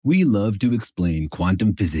We love to explain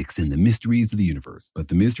quantum physics and the mysteries of the universe, but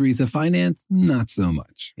the mysteries of finance, not so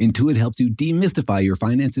much. Intuit helps you demystify your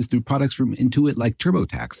finances through products from Intuit like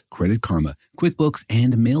TurboTax, Credit Karma, QuickBooks,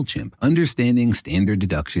 and MailChimp. Understanding standard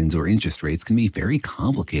deductions or interest rates can be very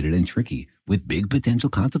complicated and tricky, with big potential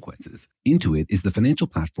consequences. Intuit is the financial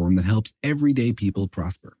platform that helps everyday people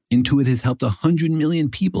prosper. Intuit has helped 100 million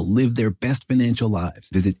people live their best financial lives.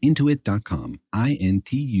 Visit Intuit.com, Intuit.com,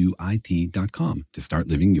 to start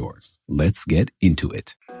living yours. Let's get into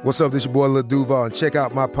it. What's up? This your boy Lil Duval, and check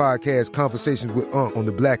out my podcast, Conversations with Unc, on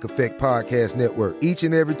the Black Effect Podcast Network. Each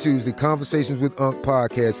and every Tuesday, Conversations with Unc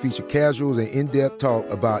podcast feature casuals and in-depth talk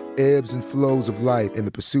about ebbs and flows of life and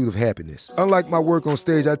the pursuit of happiness. Unlike my work on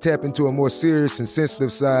stage, I tap into a more serious and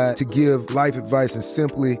sensitive side to give life advice and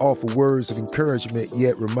simply offer words of encouragement,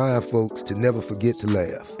 yet remind folks to never forget to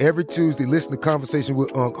laugh. Every Tuesday, listen to Conversation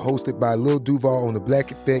with Unc, hosted by Lil Duval on the Black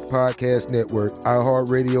Effect Podcast Network,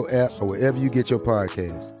 iHeartRadio app, or wherever you get your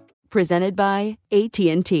podcasts. Presented by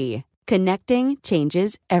AT&T. Connecting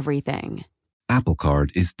changes everything. Apple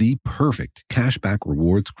Card is the perfect cashback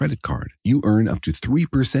rewards credit card. You earn up to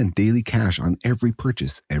 3% daily cash on every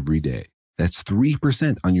purchase every day. That's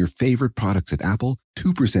 3% on your favorite products at Apple,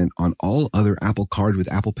 2% on all other Apple Card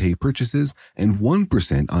with Apple Pay purchases, and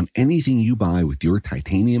 1% on anything you buy with your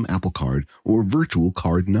titanium Apple Card or virtual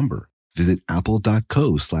card number. Visit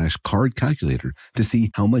apple.co/card calculator to see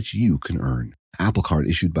how much you can earn. Apple Card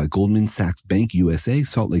issued by Goldman Sachs Bank USA,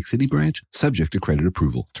 Salt Lake City branch, subject to credit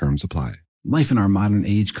approval. Terms apply. Life in our modern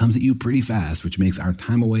age comes at you pretty fast, which makes our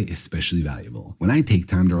time away especially valuable. When I take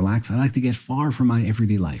time to relax, I like to get far from my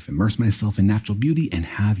everyday life, immerse myself in natural beauty, and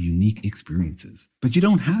have unique experiences. But you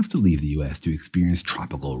don't have to leave the U.S. to experience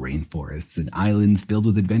tropical rainforests and islands filled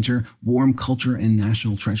with adventure, warm culture, and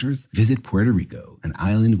national treasures. Visit Puerto Rico, an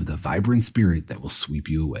island with a vibrant spirit that will sweep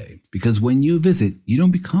you away. Because when you visit, you don't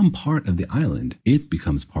become part of the island, it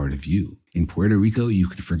becomes part of you. In Puerto Rico, you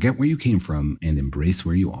can forget where you came from and embrace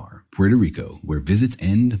where you are. Puerto Rico, where visits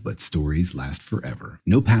end, but stories last forever.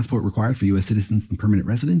 No passport required for U.S. citizens and permanent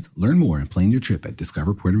residents. Learn more and plan your trip at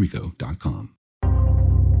discoverpuertorico.com.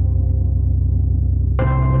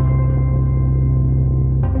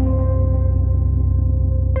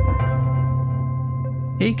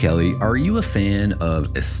 Hey, Kelly, are you a fan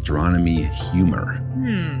of astronomy humor?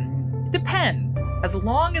 Depends. As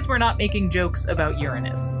long as we're not making jokes about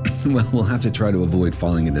Uranus. Well, we'll have to try to avoid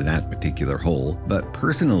falling into that particular hole. But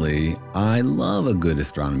personally, I love a good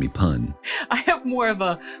astronomy pun. I have more of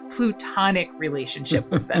a plutonic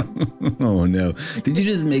relationship with them. Oh, no. Did you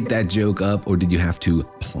just make that joke up, or did you have to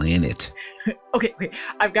plan it? Okay,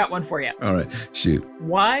 I've got one for you. All right, shoot.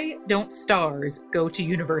 Why don't stars go to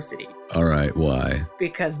university? All right, why?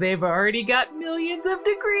 Because they've already got millions of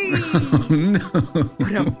degrees. Oh,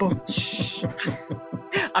 no.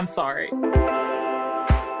 I'm sorry.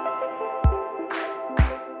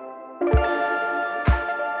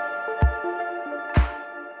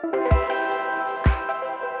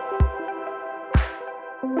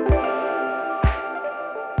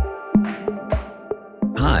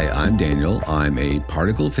 Hi, I'm Daniel. I'm a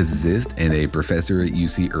particle physicist and a professor at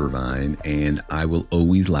UC Irvine, and I will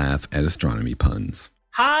always laugh at astronomy puns.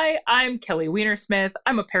 Hi, I'm Kelly Weinersmith.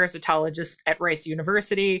 I'm a parasitologist at Rice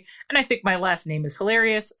University, and I think my last name is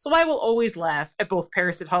hilarious, so I will always laugh at both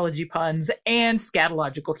parasitology puns and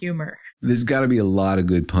scatological humor. There's got to be a lot of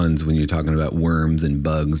good puns when you're talking about worms and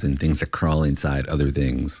bugs and things that crawl inside other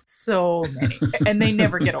things. So many, and they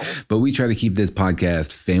never get old. But we try to keep this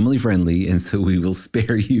podcast family friendly, and so we will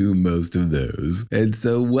spare you most of those. And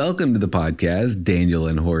so welcome to the podcast, Daniel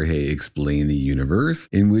and Jorge Explain the Universe,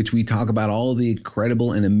 in which we talk about all the incredible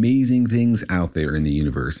and amazing things out there in the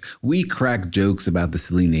universe. We crack jokes about the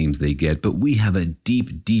silly names they get, but we have a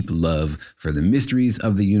deep, deep love for the mysteries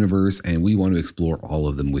of the universe, and we want to explore all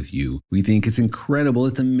of them with you. We think it's incredible,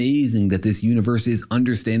 it's amazing that this universe is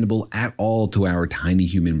understandable at all to our tiny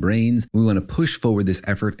human brains. We want to push forward this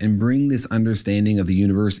effort and bring this understanding of the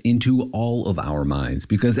universe into all of our minds,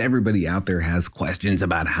 because everybody out there has questions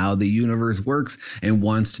about how the universe works and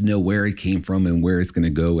wants to know where it came from and where it's going to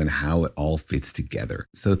go and how it all fits together.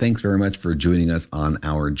 So thanks very much for joining us on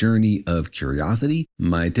our journey of curiosity.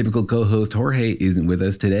 My typical co-host Jorge isn't with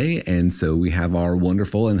us today, and so we have our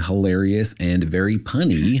wonderful and hilarious and very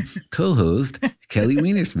punny co-host, Kelly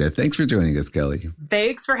Weinersmith. Thanks for joining us, Kelly.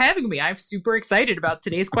 Thanks for having me. I'm super excited about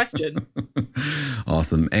today's question.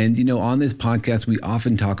 Awesome. And, you know, on this podcast, we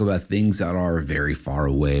often talk about things that are very far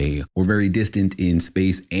away or very distant in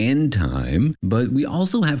space and time, but we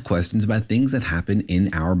also have questions about things that happen in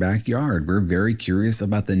our backyard. We're very curious curious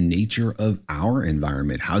about the nature of our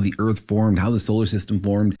environment, how the Earth formed, how the solar system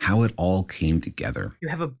formed, how it all came together. You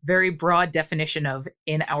have a very broad definition of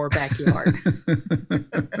in our backyard.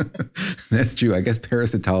 That's true. I guess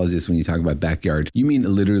parasitologists, when you talk about backyard, you mean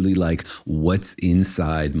literally like what's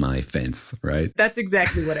inside my fence, right? That's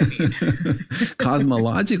exactly what I mean.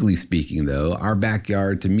 Cosmologically speaking, though, our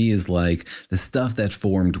backyard to me is like the stuff that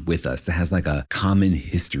formed with us, that has like a common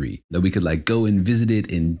history, that we could like go and visit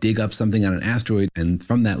it and dig up something on an asteroid and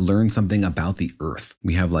from that learn something about the Earth.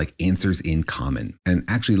 We have like answers in common. And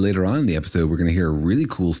actually later on in the episode, we're going to hear a really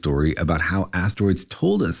cool story about how asteroids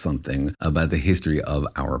told us something about the history of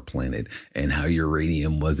our planet and how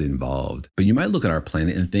uranium was involved. But you might look at our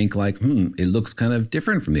planet and think like, it looks kind of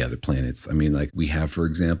different from the other planets. I mean, like we have, for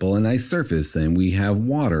example, an ice surface and we have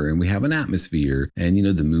water and we have an atmosphere. And, you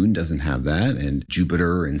know, the moon doesn't have that. And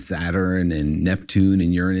Jupiter and Saturn and Neptune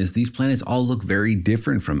and Uranus, these planets all look very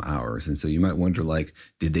different from ours. And so you might wonder, like,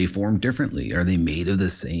 did they form differently? Are they made of the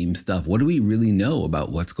same stuff? What do we really know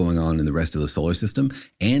about what's going on in the rest of the solar system?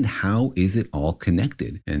 And how is it all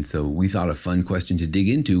connected? And so we thought a fun question to dig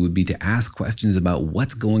into would be to ask questions about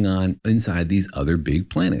what's going on inside these other big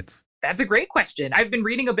planets. That's a great question. I've been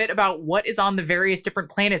reading a bit about what is on the various different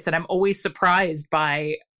planets, and I'm always surprised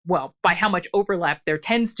by how much overlap there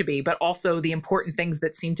tends to be, but also the important things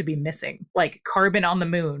that seem to be missing, like carbon on the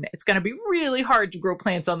moon. It's going to be really hard to grow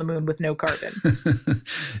plants on the moon with no carbon.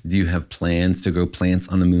 Do you have plans to grow plants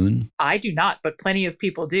on the moon? I do not, but plenty of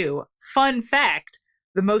people do. Fun fact,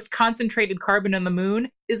 the most concentrated carbon on the moon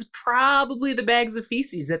is probably the bags of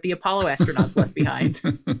feces that the Apollo astronauts left behind.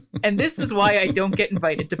 And this is why I don't get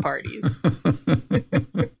invited to parties.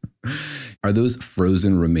 Are those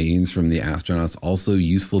frozen remains from the astronauts also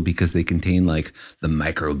useful because they contain like the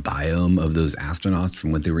microbiome of those astronauts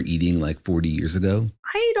from what they were eating like 40 years ago?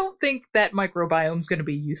 I don't think that microbiome is going to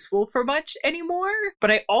be useful for much anymore.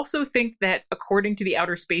 But I also think that according to the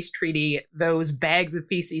Outer Space Treaty, those bags of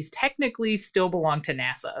feces technically still belong to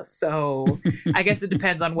NASA. So I guess it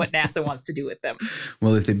depends on what NASA wants to do with them.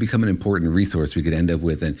 Well, if they become an important resource, we could end up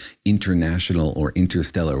with an international or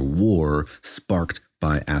interstellar war sparked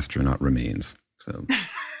by astronaut remains. So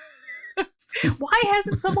why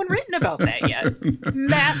hasn't someone written about that yet?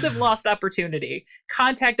 Massive lost opportunity.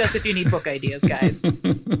 Contact us if you need book ideas, guys.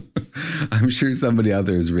 I'm sure somebody out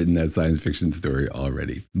there has written that science fiction story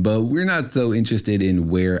already. But we're not so interested in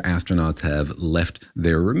where astronauts have left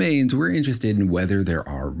their remains. We're interested in whether there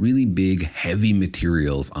are really big, heavy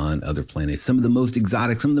materials on other planets. Some of the most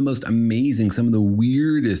exotic, some of the most amazing, some of the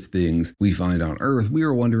weirdest things we find on Earth. We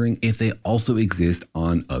were wondering if they also exist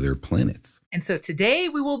on other planets. And so today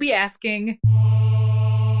we will be asking,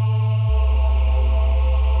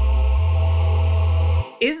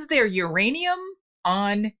 is there uranium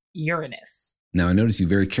on Uranus? Now, I notice you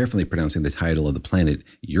very carefully pronouncing the title of the planet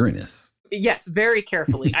Uranus. Yes, very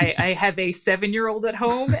carefully. I have a 7-year-old at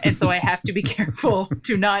home, and so I have to be careful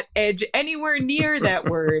to not edge anywhere near that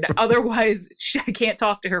word. Otherwise, I can't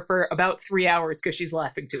talk to her for about 3 hours because she's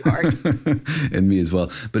laughing too hard. And me as well.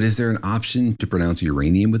 But is there an option to pronounce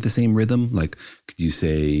uranium with the same rhythm? Like, could you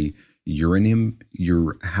say uranium?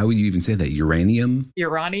 How would you even say that? Uranium?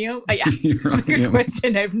 Uranium? Yeah, that's a good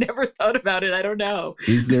question. I've never thought about it. I don't know.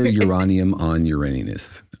 Is there uranium on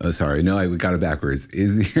Uranus? Oh, sorry. No, I got it backwards.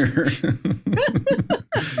 Is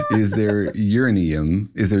there uranium?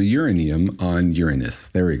 Is there uranium on Uranus?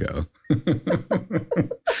 There we go.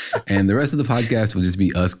 And the rest of the podcast will just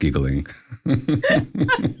be us giggling.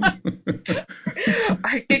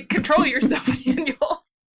 Control yourself, Daniel.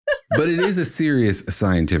 But it is a serious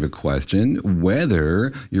scientific question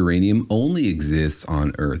whether uranium only exists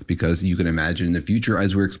on Earth, because you can imagine in the future,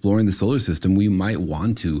 as we're exploring the solar system, we might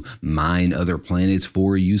want to mine other planets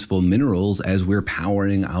for useful minerals as we're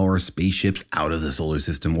powering our spaceships out of the solar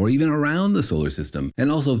system or even around the solar system. And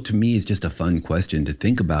also, to me, it's just a fun question to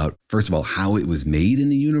think about, first of all, how it was made in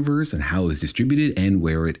the universe and how it was distributed and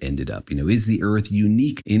where it ended up. You know, is the Earth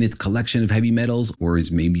unique in its collection of heavy metals, or is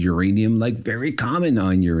maybe uranium like very common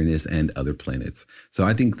on Uranus and other planets? So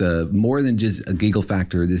I think the more than just a giggle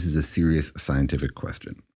factor, this is a serious scientific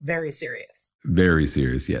question. Very serious. Very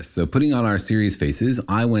serious, yes. So putting on our serious faces,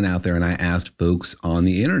 I went out there and I asked folks on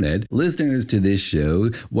the internet, listeners to this show,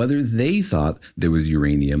 whether they thought there was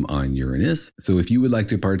uranium on Uranus. So if you would like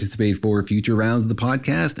to participate for future rounds of the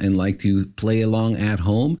podcast and like to play along at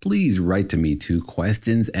home, please write to me to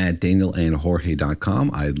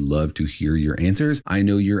questions@danielandjorge.com. I'd love to hear your answers. I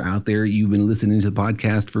know you're out there. You've been listening to the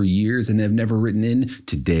podcast for years and have never written in.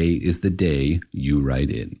 Today is the day you write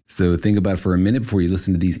in. So think about it for a minute before you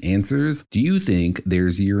listen to these answers. Do you think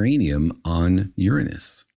there's uranium on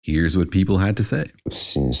Uranus? Here's what people had to say.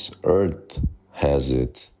 Since Earth has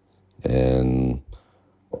it, and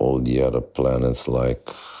all the other planets like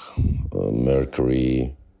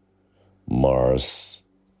Mercury, Mars,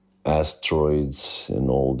 asteroids, and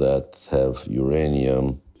all that have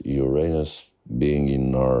uranium. Uranus, being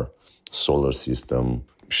in our solar system,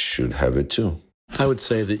 should have it too. I would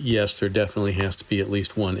say that yes, there definitely has to be at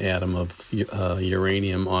least one atom of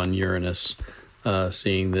uranium on Uranus,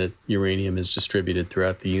 seeing that uranium is distributed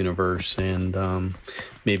throughout the universe and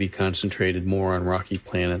maybe concentrated more on rocky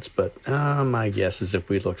planets. But my guess is if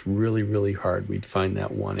we looked really, really hard, we'd find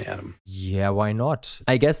that one atom. Yeah, why not?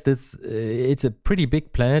 I guess it's a pretty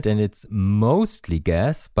big planet and it's mostly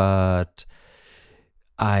gas, but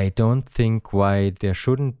I don't think why there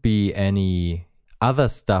shouldn't be any other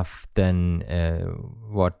stuff than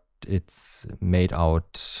what it's made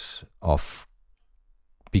out of,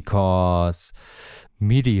 because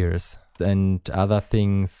meteors and other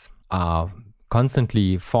things are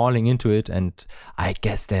constantly falling into it, and I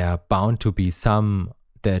guess there are bound to be some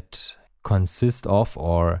that consist of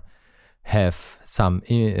or have some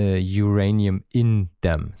uranium in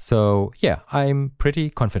them. So yeah, I'm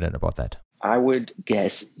pretty confident about that. I would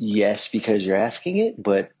guess yes because you're asking it,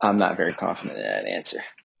 but I'm not very confident in that answer.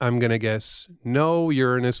 I'm going to guess no.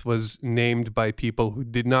 Uranus was named by people who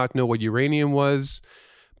did not know what uranium was,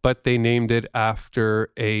 but they named it after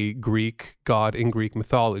a Greek god in Greek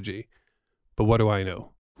mythology. But what do I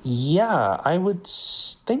know? Yeah, I would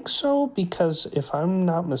think so, because if I'm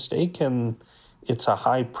not mistaken, it's a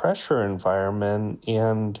high pressure environment,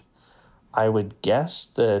 and I would guess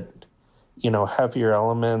that heavier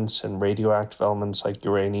elements and radioactive elements like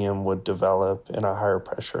uranium would develop in a higher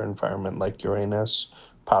pressure environment like Uranus,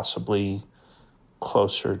 possibly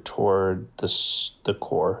closer toward the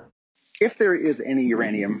core. If there is any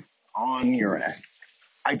uranium on Uranus,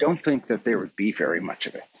 I don't think that there would be very much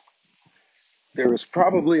of it. There is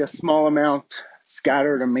probably a small amount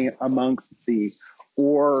scattered amongst the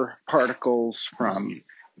ore particles from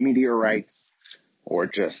meteorites or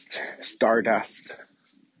just stardust.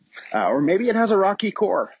 Or maybe it has a rocky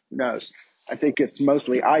core. Who knows? I think it's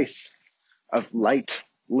mostly ice of light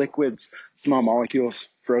liquids, small molecules,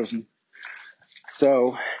 frozen.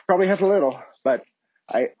 So probably has a little, but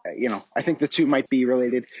I think the two might be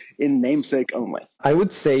related in namesake only. I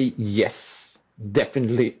would say yes,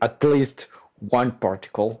 definitely at least one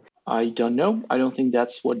particle. I don't know. I don't think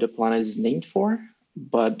that's what the planet is named for,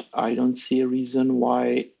 but I don't see a reason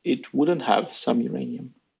why it wouldn't have some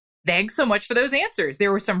uranium. Thanks so much for those answers.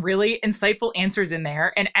 There were some really insightful answers in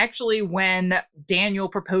there. And actually, when Daniel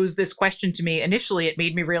proposed this question to me initially, it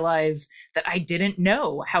made me realize that I didn't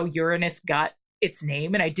know how Uranus got its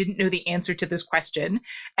name, and I didn't know the answer to this question.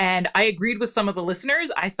 And I agreed with some of the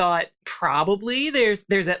listeners. I thought probably there's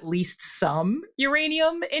at least some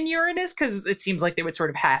uranium in Uranus, because it seems like there would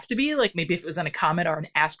sort of have to be, like maybe if it was on a comet or an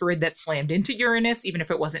asteroid that slammed into Uranus, even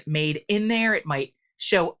if it wasn't made in there, it might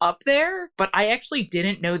show up there. But I actually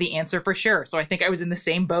didn't know the answer for sure. So I think I was in the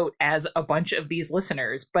same boat as a bunch of these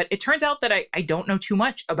listeners. But it turns out that I don't know too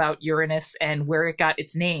much about Uranus and where it got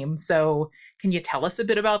its name. So can you tell us a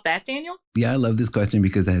bit about that, Daniel? Yeah, I love this question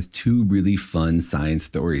because it has two really fun science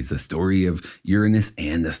stories, the story of Uranus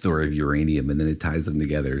and the story of uranium, and then it ties them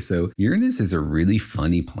together. So Uranus is a really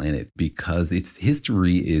funny planet because its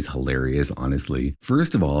history is hilarious, honestly.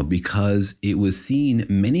 First of all, because it was seen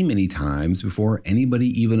many, many times before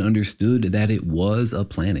anybody even understood that it was a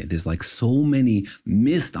planet. There's like so many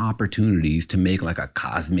missed opportunities to make like a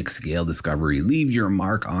cosmic scale discovery, leave your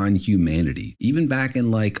mark on humanity. Even back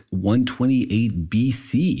in like 128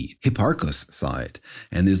 BC, Hipparchus saw it.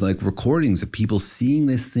 And there's like recordings of people seeing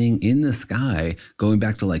this thing in the sky going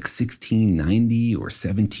back to like 1690 or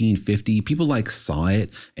 1750. People like saw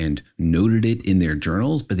it and noted it in their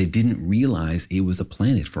journals, but they didn't realize it was a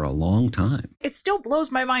planet for a long time. It still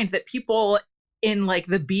blows my mind that people in like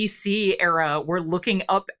the BC era were looking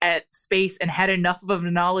up at space and had enough of a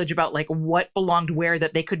knowledge about like what belonged where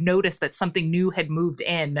that they could notice that something new had moved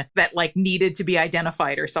in that like needed to be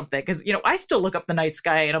identified or something. Because, you know, I still look up the night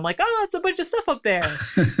sky and I'm like, oh, it's a bunch of stuff up there.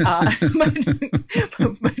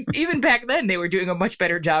 But even back then, they were doing a much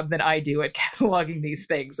better job than I do at cataloging these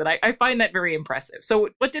things. And I find that very impressive. So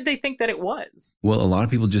what did they think that it was? Well, a lot of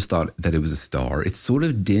people just thought that it was a star. It's sort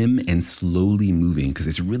of dim and slowly moving because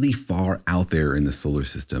it's really far out there farther in the solar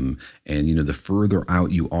system. And, the further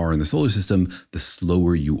out you are in the solar system, the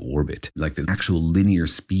slower you orbit. Like the actual linear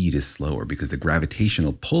speed is slower because the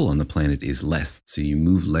gravitational pull on the planet is less. So you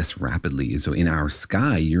move less rapidly. And so in our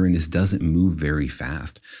sky, Uranus doesn't move very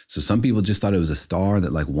fast. So some people just thought it was a star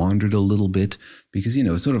that like wandered a little bit because,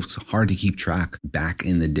 it's sort of hard to keep track back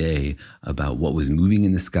in the day about what was moving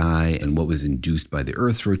in the sky and what was induced by the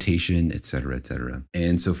Earth's rotation, et cetera, et cetera.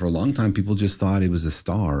 And so for a long time, people just thought it was a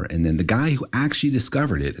star. And then the guy who actually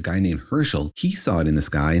discovered it, a guy named Herschel, he saw it in the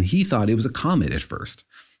sky and he thought it was a comet at first.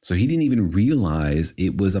 So he didn't even realize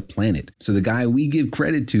it was a planet. So the guy we give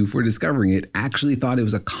credit to for discovering it actually thought it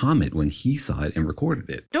was a comet when he saw it and recorded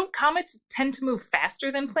it. Don't comets tend to move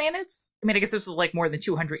faster than planets? I mean, I guess this was like more than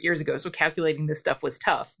 200 years ago, so calculating this stuff was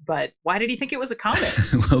tough. But why did he think it was a comet?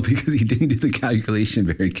 Well, because he didn't do the calculation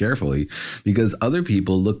very carefully. Because other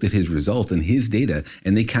people looked at his results and his data,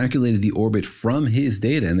 and they calculated the orbit from his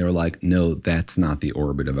data. And they were like, no, that's not the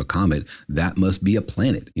orbit of a comet. That must be a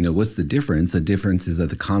planet. What's the difference? The difference is that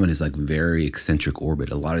the comet is like very eccentric orbit.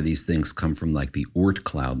 A lot of these things come from like the Oort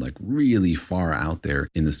cloud, like really far out there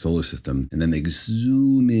in the solar system. And then they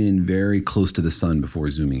zoom in very close to the sun before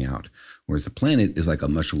zooming out. Whereas a planet is like a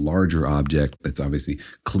much larger object that's obviously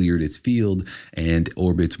cleared its field and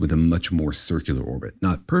orbits with a much more circular orbit.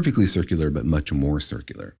 Not perfectly circular, but much more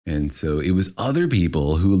circular. And so it was other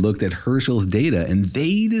people who looked at Herschel's data and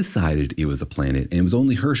they decided it was a planet. And it was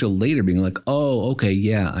only Herschel later being like, oh, okay,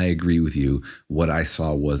 yeah, I agree with you. What I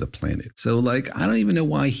saw was a planet. So like, I don't even know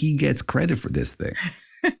why he gets credit for this thing.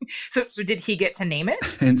 So did he get to name it?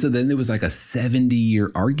 And so then there was like a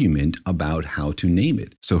 70-year argument about how to name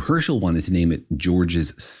it. So Herschel wanted to name it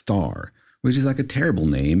George's Star, which is like a terrible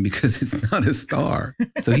name because it's not a star.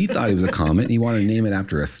 So he thought it was a comet and he wanted to name it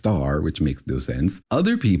after a star, which makes no sense.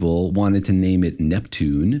 Other people wanted to name it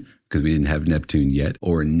Neptune because we didn't have Neptune yet,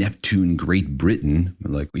 or Neptune Great Britain,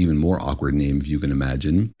 like even more awkward name if you can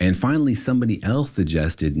imagine. And finally, somebody else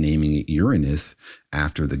suggested naming it Uranus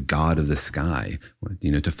after the god of the sky,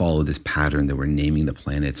 to follow this pattern that we're naming the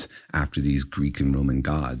planets after these Greek and Roman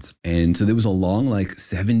gods. And so there was a long,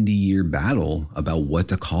 70-year battle about what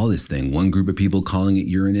to call this thing. One group of people calling it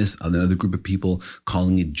Uranus, another group of people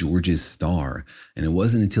calling it George's Star. And it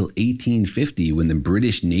wasn't until 1850 when the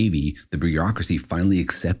British Navy, the bureaucracy, finally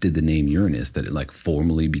accepted the name Uranus that it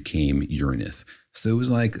formally became Uranus. So it was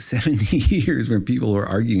 70 years when people were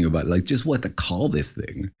arguing about just what to call this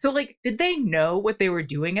thing. So did they know what they were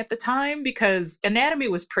doing at the time? Because anatomy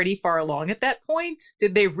was pretty far along at that point.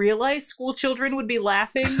 Did they realize school children would be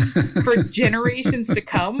laughing for generations to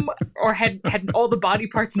come? Or had all the body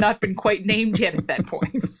parts not been quite named yet at that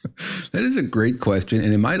point? That is a great question.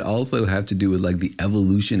 And it might also have to do with the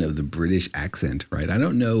evolution of the British accent, right? I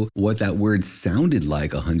don't know what that word sounded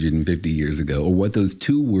like 150 years ago, or what those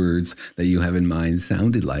two words that you have in mind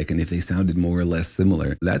sounded like, and if they sounded more or less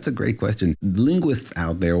similar. That's a great question. Linguists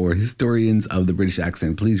out there or historians of the British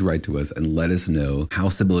accent, please write to us and let us know how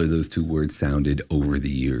similar those two words sounded over the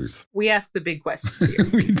years. We ask the big questions here.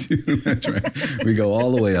 We do, that's right. We go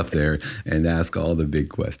all the way up there and ask all the big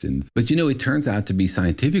questions. But it turns out to be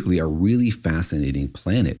scientifically a really fascinating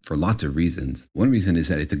planet for lots of reasons. One reason is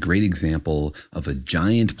that it's a great example of a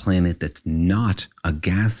giant planet that's not a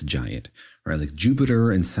gas giant. Right, like Jupiter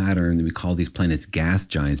and Saturn, we call these planets gas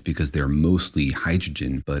giants because they're mostly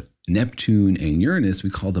hydrogen. But Neptune and Uranus, we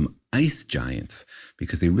call them ice giants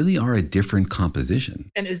because they really are a different composition.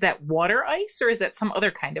 And is that water ice or is that some other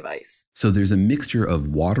kind of ice? So there's a mixture of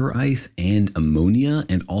water ice and ammonia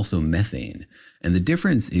and also methane. And the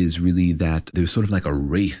difference is really that there's sort of like a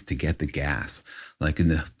race to get the gas. Like in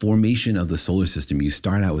the formation of the solar system, you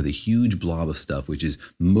start out with a huge blob of stuff, which is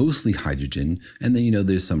mostly hydrogen. And then,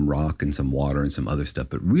 there's some rock and some water and some other stuff.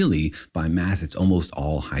 But really, by mass, it's almost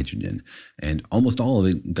all hydrogen. And almost all of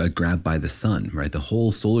it got grabbed by the sun, right? The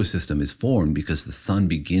whole solar system is formed because the sun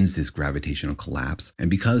begins this gravitational collapse.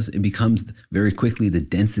 And because it becomes very quickly the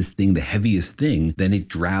densest thing, the heaviest thing, then it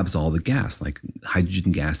grabs all the gas. Like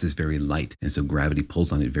hydrogen gas is very light. And so gravity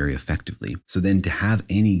pulls on it very effectively. So then to have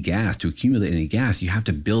any gas, to accumulate any gas, you have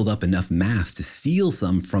to build up enough mass to steal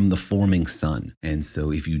some from the forming sun. And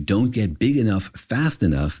so if you don't get big enough fast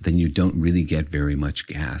enough, then you don't really get very much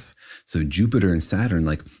gas. So Jupiter and Saturn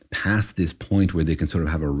past this point where they can sort of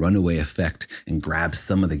have a runaway effect and grab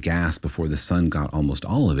some of the gas before the sun got almost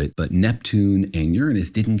all of it. But Neptune and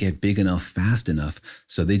Uranus didn't get big enough fast enough,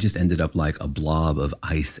 so they just ended up like a blob of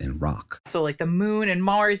ice and rock. So like the moon and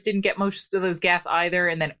Mars didn't get most of those gas either,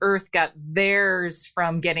 and then Earth got theirs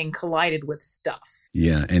from getting collided with stuff.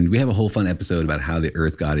 Yeah, and we have a whole fun episode about how the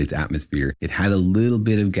Earth got its atmosphere. It had a little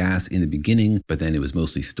bit of gas in the beginning, but then it was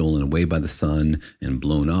mostly stolen away by the sun and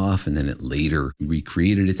blown off, and then it later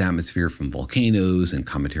recreated its atmosphere from volcanoes and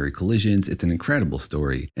cometary collisions. It's an incredible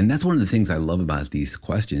story. And that's one of the things I love about these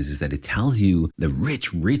questions, is that it tells you the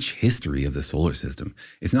rich, rich history of the solar system.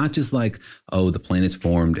 It's not just like, oh, the planets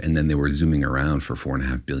formed and then they were zooming around for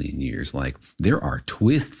 4.5 billion years. Like, there are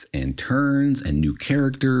twists and turns and new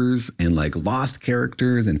characters and like lost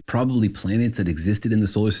characters and probably planets that existed in the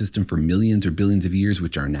solar system for millions or billions of years,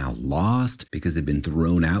 which are now lost because they've been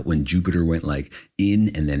thrown out when Jupiter went like in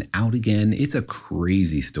and then out again. It's a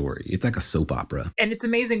crazy story. It's like a soap opera. And it's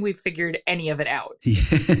amazing we've figured any of it out.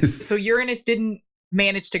 Yes. So Uranus didn't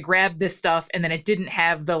manage to grab this stuff, and then it didn't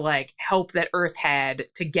have the like help that Earth had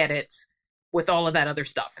to get it with all of that other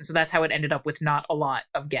stuff. And so that's how it ended up with not a lot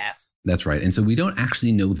of gas. That's right. And so we don't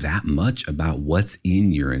actually know that much about what's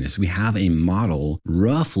in Uranus. We have a model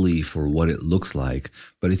roughly for what it looks like,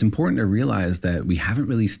 but it's important to realize that we haven't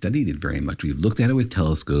really studied it very much. We've looked at it with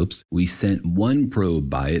telescopes. We sent one probe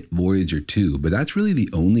by it, Voyager 2, but that's really the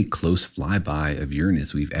only close flyby of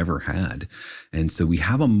Uranus we've ever had. And so we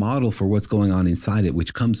have a model for what's going on inside it,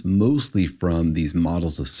 which comes mostly from these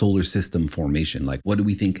models of solar system formation. Like, what do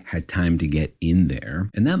we think had time to get in there?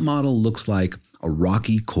 And that model looks like a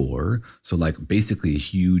rocky core, so like basically a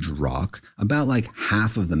huge rock, about like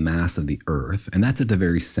half of the mass of the Earth, and that's at the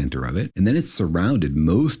very center of it. And then it's surrounded,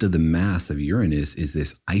 most of the mass of Uranus is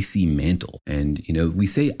this icy mantle. And, you know, we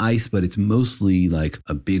say ice, but it's mostly like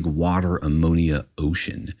a big water ammonia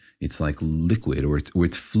ocean. It's like liquid, or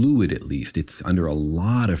it's fluid at least. It's under a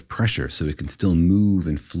lot of pressure, so it can still move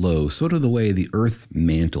and flow, sort of the way the Earth's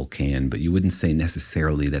mantle can, but you wouldn't say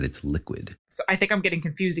necessarily that it's liquid. So I think I'm getting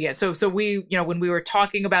confused again. So we, you know, when we were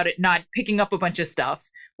talking about it not picking up a bunch of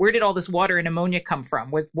stuff, where did all this water and ammonia come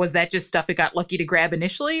from? Was that just stuff it got lucky to grab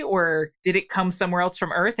initially, or did it come somewhere else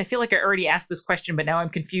from Earth? I feel like I already asked this question, but now I'm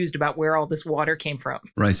confused about where all this water came from.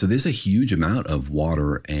 Right. So there's a huge amount of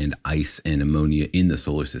water and ice and ammonia in the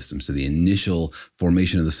solar system. So the initial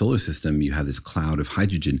formation of the solar system, you have this cloud of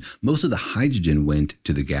hydrogen. Most of the hydrogen went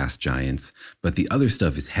to the gas giants, but the other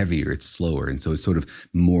stuff is heavier, it's slower. And so it's sort of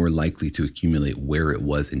more likely to accumulate where it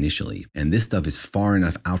was initially. And this stuff is far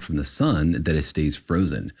enough out from the sun that it stays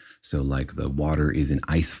frozen. So like the water is in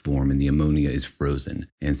ice form and the ammonia is frozen.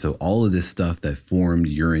 And so all of this stuff that formed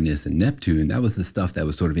Uranus and Neptune, that was the stuff that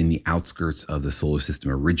was sort of in the outskirts of the solar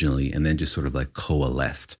system originally, and then just sort of like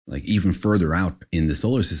coalesced. Like even further out in the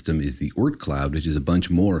solar system is the Oort cloud, which is a bunch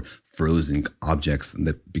more frozen objects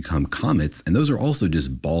that become comets. And those are also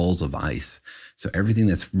just balls of ice. So everything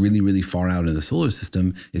that's really, really far out in the solar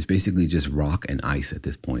system is basically just rock and ice at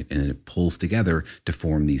this point, and it pulls together to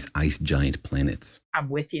form these ice giant planets. I'm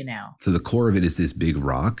with you now. So the core of it is this big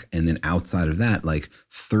rock, and then outside of that, like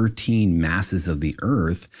 13 masses of the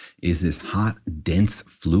Earth is this hot, dense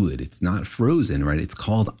fluid. It's not frozen, right? It's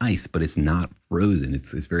called ice, but it's not frozen.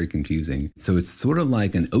 It's very confusing. So it's sort of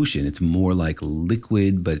like an ocean. It's more like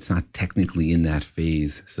liquid, but it's not technically in that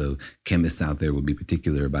phase. So chemists out there will be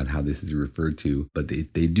particular about how this is referred to, but they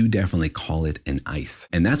do definitely call it an ice.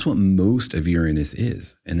 And that's what most of Uranus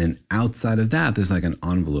is. And then outside of that, there's like an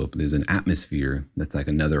envelope. There's an atmosphere that's like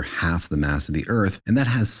another half the mass of the Earth, and that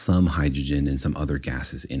has some hydrogen and some other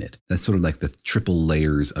gases in it. That's sort of like the triple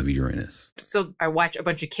layers of Uranus. So I watch a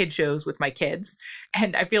bunch of kid shows with my kids,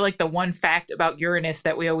 and I feel like the one fact about Uranus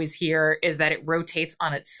that we always hear is that it rotates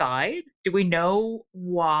on its side. Do we know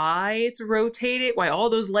why it's rotated? Why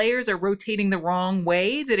all those layers are rotating the wrong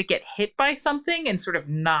way? Did it get hit by something and sort of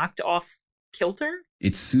knocked off kilter?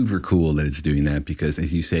 It's super cool that it's doing that because,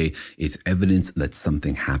 as you say, it's evidence that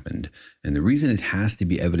something happened. And the reason it has to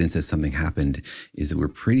be evidence that something happened is that we're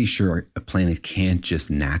pretty sure a planet can't just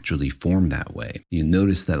naturally form that way. You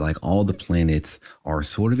notice that like all the planets are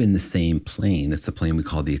sort of in the same plane. That's the plane we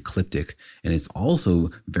call the ecliptic. And it's also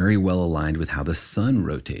very well aligned with how the sun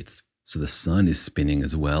rotates. So the sun is spinning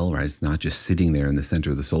as well, right? It's not just sitting there in the center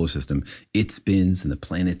of the solar system. It spins and the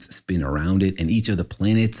planets spin around it, and each of the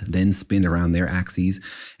planets then spin around their axes.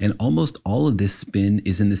 And almost all of this spin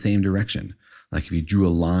is in the same direction. Like if you drew a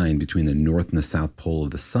line between the north and the south pole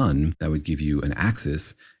of the sun, that would give you an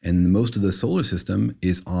axis. And most of the solar system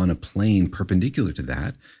is on a plane perpendicular to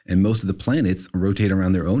that. And most of the planets rotate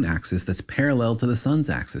around their own axis that's parallel to the sun's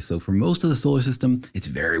axis. So for most of the solar system, it's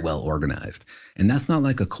very well organized. And that's not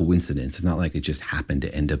like a coincidence. It's not like it just happened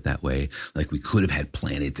to end up that way. Like we could have had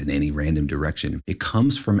planets in any random direction. It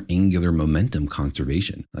comes from angular momentum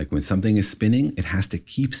conservation. Like when something is spinning, it has to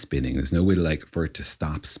keep spinning. There's no way to for it to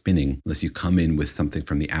stop spinning unless you come in with something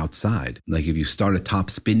from the outside. Like if you start a top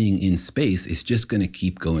spinning in space, it's just going to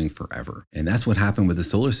keep going forever. And that's what happened with the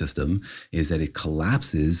solar system, is that it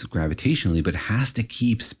collapses gravitationally, but it has to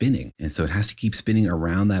keep spinning. And so it has to keep spinning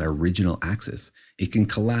around that original axis. It can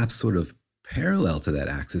collapse sort of parallel to that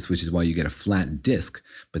axis, which is why you get a flat disk.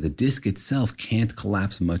 But the disk itself can't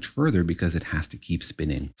collapse much further because it has to keep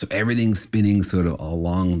spinning. So everything's spinning sort of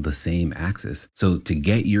along the same axis. So to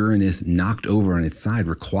get Uranus knocked over on its side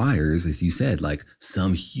requires, as you said, like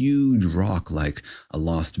some huge rock, like a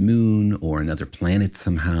lost moon or another planet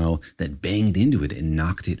somehow that banged into it and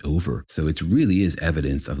knocked it over. So it really is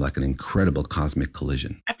evidence of like an incredible cosmic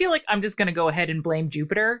collision. I feel like I'm just going to go ahead and blame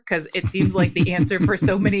Jupiter, because it seems like the answer for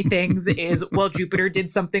so many things is, well, Jupiter did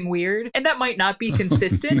something weird. And that might not be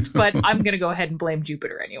consistent, but I'm going to go ahead and blame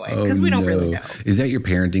Jupiter anyway, because we don't really know. Is that your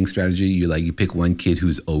parenting strategy? You pick one kid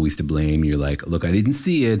who's always to blame. You're like, look, I didn't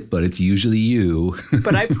see it, but it's usually you.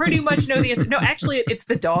 But I pretty much know the answer. No, actually, it's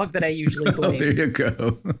the dog that I usually blame. Oh, there you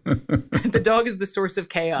go. The dog is the source of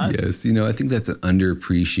chaos. Yes. I think that's an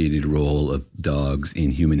underappreciated role of dogs in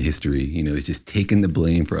human history. It's just taking the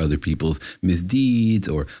blame for other people's misdeeds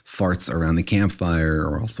or farts around the campfire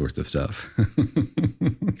or all sorts of stuff.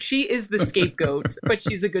 She is the scapegoat, but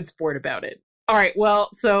she's a good sport about it. All right, well,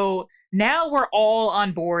 so now we're all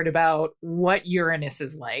on board about what Uranus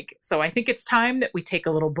is like. So I think it's time that we take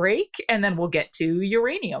a little break, and then we'll get to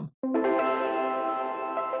uranium.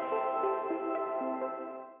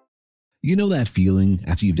 You know that feeling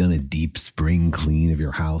after you've done a deep spring clean of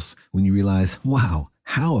your house when you realize, wow,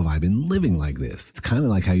 how have I been living like this? It's kind of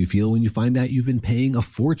like how you feel when you find out you've been paying a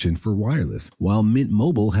fortune for wireless, while Mint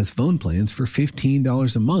Mobile has phone plans for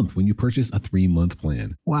 $15 a month when you purchase a 3-month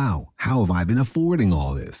plan. Wow, how have I been affording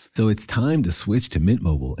all this? So it's time to switch to Mint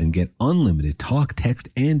Mobile and get unlimited talk, text,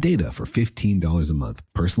 and data for $15 a month.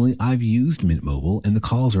 Personally, I've used Mint Mobile, and the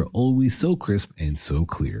calls are always so crisp and so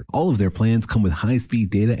clear. All of their plans come with high-speed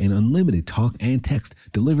data and unlimited talk and text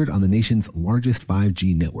delivered on the nation's largest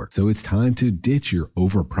 5G network. So it's time to ditch your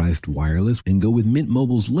overpriced wireless and go with Mint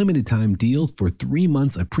Mobile's limited time deal for 3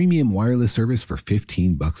 months of premium wireless service for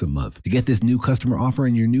 $15 a month. To get this new customer offer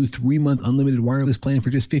and your new 3-month unlimited wireless plan for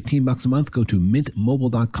just $15 a month, go to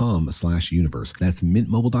mintmobile.com/universe. That's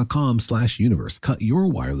mintmobile.com/universe. Cut your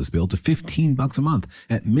wireless bill to $15 a month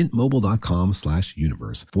at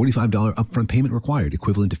mintmobile.com/universe. $45 upfront payment required,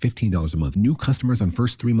 equivalent to $15 a month. New customers on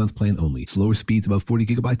first 3-month plan only. Slower speeds above 40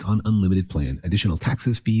 gigabytes on unlimited plan. Additional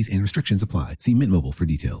taxes, fees, and restrictions apply. See Mint Mobile for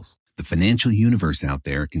details. The financial universe out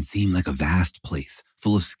there can seem like a vast place,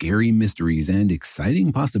 full of scary mysteries and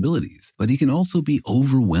exciting possibilities, but it can also be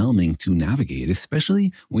overwhelming to navigate,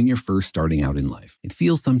 especially when you're first starting out in life. It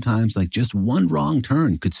feels sometimes like just one wrong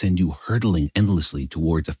turn could send you hurtling endlessly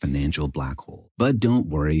towards a financial black hole. But don't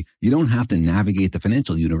worry, you don't have to navigate the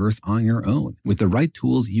financial universe on your own. With the right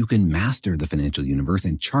tools, you can master the financial universe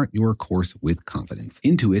and chart your course with confidence.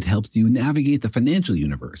 Intuit helps you navigate the financial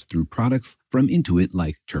universe through products from Intuit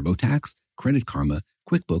like TurboTax, Credit Karma,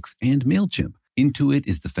 QuickBooks, and MailChimp. Intuit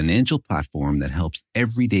is the financial platform that helps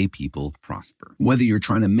everyday people prosper. Whether you're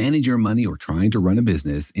trying to manage your money or trying to run a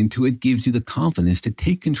business, Intuit gives you the confidence to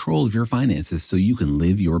take control of your finances so you can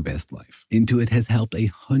live your best life. Intuit has helped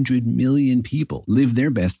 100 million people live their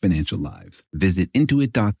best financial lives. Visit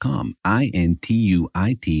Intuit.com, INTUIT.com,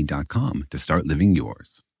 to start living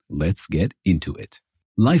yours. Let's get into it.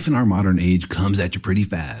 Life in our modern age comes at you pretty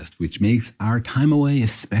fast, which makes our time away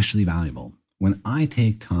especially valuable. When I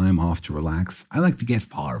take time off to relax, I like to get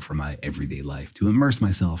far from my everyday life, to immerse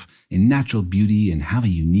myself in natural beauty and have a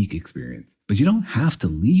unique experience. But you don't have to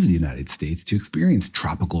leave the United States to experience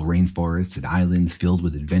tropical rainforests and islands filled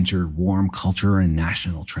with adventure, warm culture, and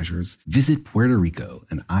national treasures. Visit Puerto Rico,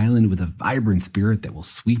 an island with a vibrant spirit that will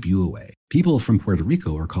sweep you away. People from Puerto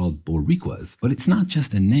Rico are called Boricuas, but it's not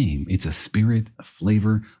just a name, it's a spirit, a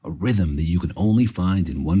flavor, a rhythm that you can only find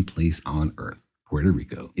in one place on Earth. Puerto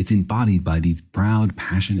Rico. It's embodied by these proud,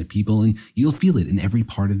 passionate people, and you'll feel it in every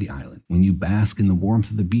part of the island. When you bask in the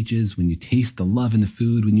warmth of the beaches, when you taste the love in the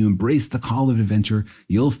food, when you embrace the call of adventure,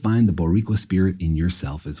 you'll find the Boricua spirit in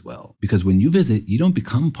yourself as well. Because when you visit, you don't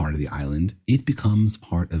become part of the island, it becomes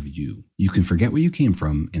part of you. You can forget where you came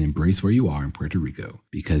from and embrace where you are in Puerto Rico,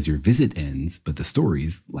 because your visit ends, but the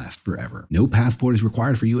stories last forever. No passport is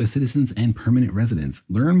required for U.S. citizens and permanent residents.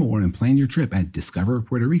 Learn more and plan your trip at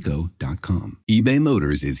discoverpuertorico.com. eBay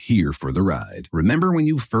Motors is here for the ride. Remember when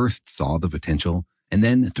you first saw the potential? And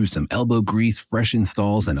then through some elbow grease, fresh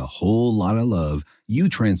installs, and a whole lot of love, you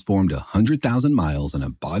transformed 100,000 miles and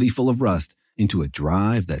a body full of rust into a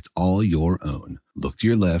drive that's all your own. Look to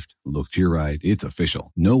your left, look to your right. It's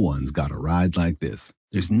official. No one's got a ride like this.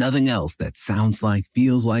 There's nothing else that sounds like,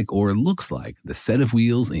 feels like, or looks like the set of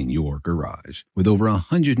wheels in your garage. With over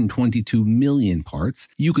 122 million parts,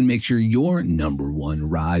 you can make sure your number one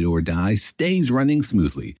ride or die stays running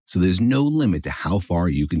smoothly, so there's no limit to how far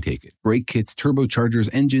you can take it. Brake kits, turbochargers,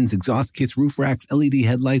 engines, exhaust kits, roof racks, LED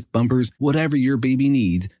headlights, bumpers, whatever your baby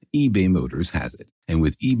needs, eBay Motors has it. And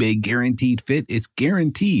with eBay Guaranteed Fit, it's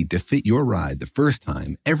guaranteed to fit your ride the first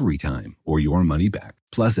time, every time, or your money back.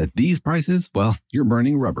 Plus, at these prices, well, you're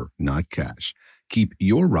burning rubber, not cash. Keep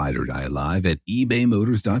your ride or die alive at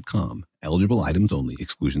ebaymotors.com. Eligible items only.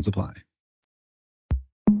 Exclusions apply.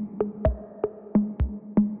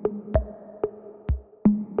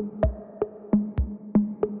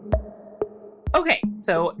 Okay,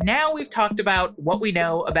 so now we've talked about what we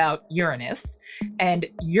know about Uranus, and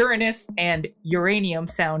Uranus and uranium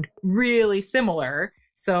sound really similar.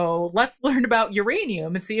 So let's learn about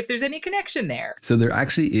uranium and see if there's any connection there. So there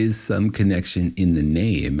actually is some connection in the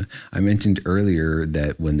name. I mentioned earlier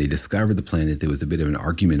that when they discovered the planet, there was a bit of an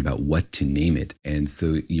argument about what to name it. And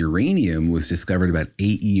so uranium was discovered about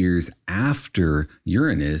 8 years after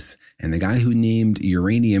Uranus. And the guy who named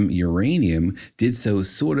uranium did so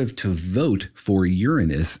sort of to vote for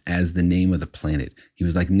Uranus as the name of the planet. He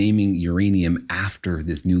was like naming uranium after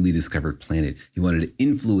this newly discovered planet. He wanted to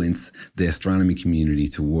influence the astronomy community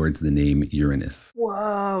towards the name Uranus.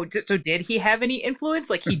 Whoa. So did he have any influence?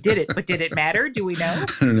 Like, he did it, but did it matter? Do we know?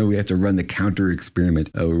 I don't know. We have to run the counter experiment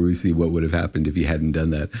where we see what would have happened if he hadn't done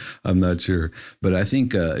that. I'm not sure. But I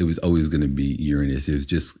think it was always going to be Uranus. It was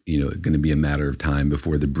just, going to be a matter of time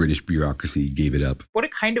before the British bureaucracy gave it up. What a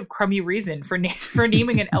kind of crummy reason for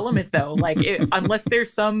naming an element, though. Like, unless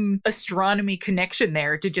there's some astronomy connection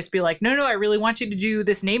there, to just be like, no, I really want you to do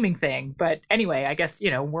this naming thing. But anyway, I guess,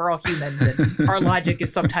 we're all humans and our logic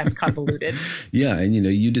is sometimes convoluted. Yeah. And,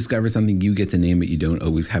 you discover something, you get to name it. You don't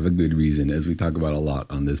always have a good reason, as we talk about a lot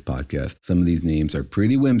on this podcast. Some of these names are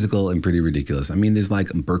pretty whimsical and pretty ridiculous. I mean, there's like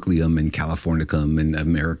Berkelium and Californicum and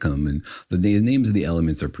Americum, and the names of the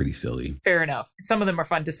elements are pretty silly. Fair enough. Some of them are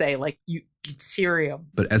fun to say, like deuterium.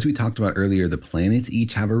 But as we talked about earlier, the planets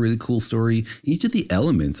each have a really cool story. Each of the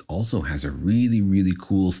elements also has a really, really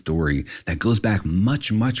cool story that goes back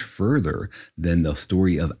much, much further than the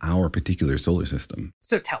story of our particular solar system.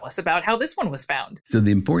 So tell us about how this one was found. So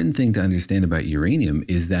the important thing to understand about uranium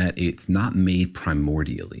is that it's not made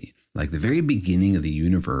primordially. Like the very beginning of the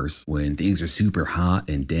universe, when things are super hot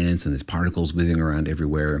and dense and there's particles whizzing around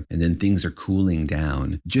everywhere, and then things are cooling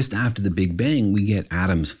down, just after the Big Bang, we get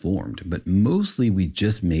atoms formed. But mostly we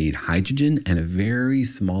just made hydrogen and a very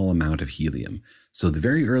small amount of helium. So the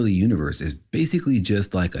very early universe is basically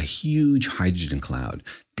just like a huge hydrogen cloud.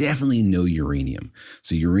 Definitely no uranium.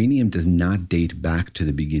 So uranium does not date back to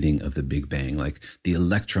the beginning of the Big Bang. Like the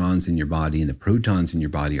electrons in your body and the protons in your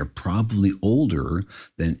body are probably older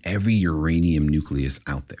than every uranium nucleus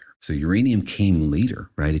out there. So uranium came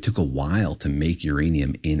later, right? It took a while to make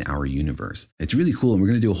uranium in our universe. It's really cool. And we're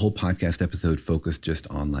going to do a whole podcast episode focused just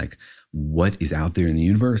on like what is out there in the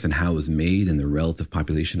universe and how it was made and the relative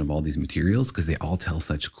population of all these materials, because they all tell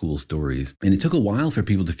such cool stories. And it took a while for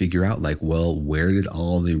people to figure out like, well, where did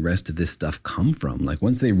all the rest of this stuff come from? Like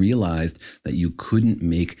once they realized that you couldn't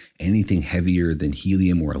make anything heavier than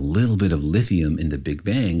helium or a little bit of lithium in the Big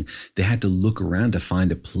Bang, they had to look around to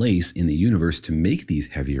find a place in the universe to make these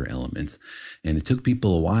heavier elements. And it took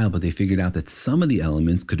people a while, but they figured out that some of the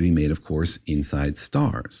elements could be made, of course, inside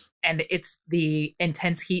stars. And it's the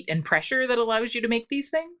intense heat and pressure that allows you to make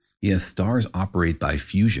these things? Yes, stars operate by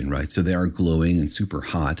fusion, right? So they are glowing and super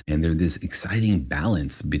hot, and they're this exciting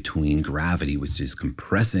balance between gravity, which is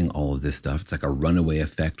compressing all of this stuff. It's like a runaway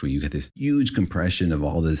effect where you get this huge compression of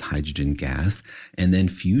all this hydrogen gas, and then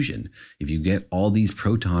fusion. If you get all these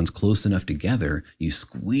protons close enough together, you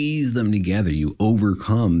squeeze them together, you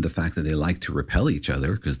overcome the fact that they like to repel each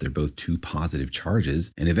other because they're both two positive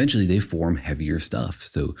charges, and eventually they form heavier stuff.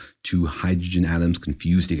 So two hydrogen atoms can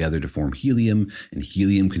fuse together to form helium, and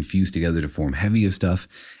helium can fuse together to form heavier stuff.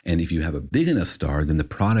 And if you have a big enough star, then the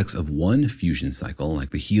products of one fusion cycle,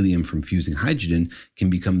 like the helium from fusing hydrogen, can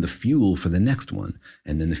become the fuel for the next one,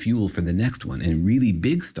 and then the fuel for the next one. And really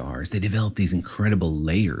big stars, they develop these incredible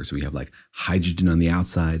layers. We have like hydrogen on the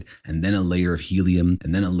outside, and then a layer of helium,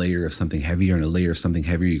 and then a layer of something heavier, and a layer of something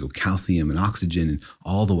heavier. You go calcium and oxygen and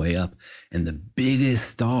all the way up. And the biggest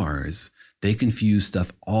stars, they can fuse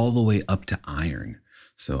stuff all the way up to iron.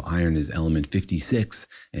 So iron is element 56,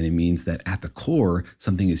 and it means that at the core,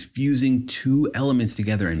 something is fusing two elements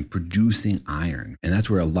together and producing iron. And that's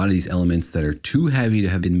where a lot of these elements that are too heavy to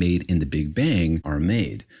have been made in the Big Bang are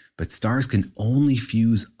made. But stars can only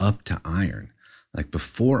fuse up to iron. Like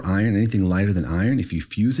before iron, anything lighter than iron, if you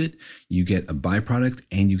fuse it, you get a byproduct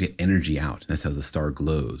and you get energy out. That's how the star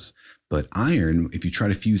glows. But iron, if you try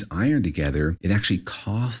to fuse iron together, it actually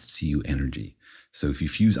costs you energy. So if you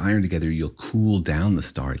fuse iron together, you'll cool down the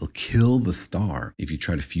star. It'll kill the star if you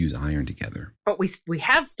try to fuse iron together. But we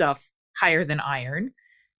have stuff higher than iron.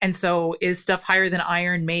 And so is stuff higher than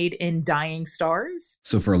iron made in dying stars?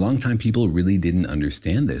 So for a long time, people really didn't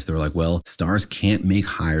understand this. They were like, well, stars can't make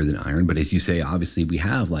higher than iron. But as you say, obviously we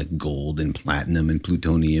have like gold and platinum and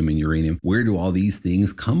plutonium and uranium. Where do all these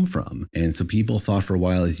things come from? And so people thought for a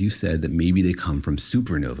while, as you said, that maybe they come from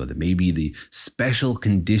supernova, that maybe the special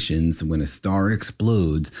conditions when a star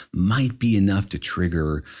explodes might be enough to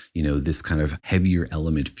trigger, this kind of heavier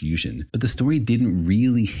element fusion. But the story didn't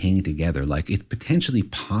really hang together. Like it's potentially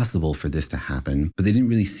possible for this to happen, but they didn't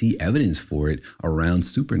really see evidence for it around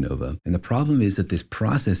supernova. And the problem is that this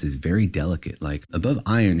process is very delicate. Like above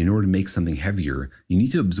iron, in order to make something heavier, you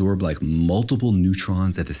need to absorb like multiple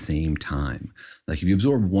neutrons at the same time. Like if you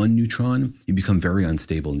absorb one neutron, you become very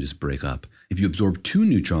unstable and just break up. If you absorb two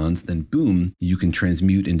neutrons, then boom, you can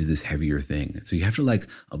transmute into this heavier thing. So you have to like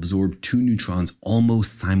absorb two neutrons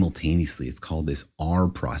almost simultaneously. It's called this R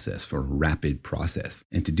process, for rapid process.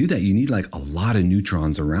 And to do that, you need like a lot of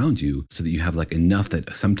neutrons around you so that you have like enough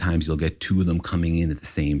that sometimes you'll get two of them coming in at the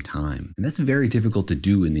same time. And that's very difficult to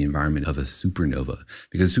do in the environment of a supernova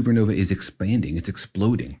because supernova is expanding, it's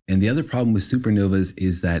exploding. And the other problem with supernovas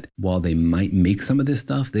is that while they might make some of this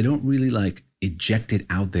stuff, they don't really like eject it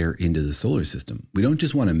out there into the solar system. We don't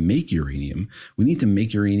just want to make uranium. We need to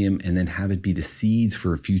make uranium and then have it be the seeds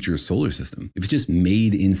for a future solar system. If it's just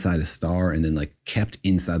made inside a star and then like kept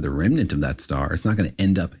inside the remnant of that star, it's not going to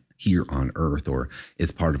end up here on Earth or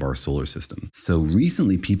is part of our solar system. So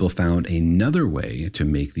recently people found another way to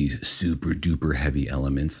make these super duper heavy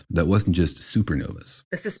elements that wasn't just supernovas.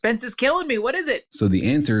 The suspense is killing me. What is it? So the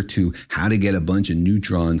answer to how to get a bunch of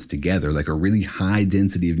neutrons together, like a really high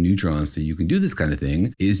density of neutrons so you can do this kind of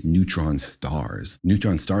thing, is neutron stars.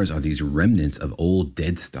 Neutron stars are these remnants of old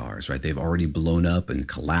dead stars, right? They've already blown up and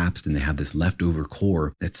collapsed and they have this leftover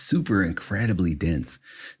core that's super incredibly dense.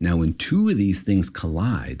 Now when two of these things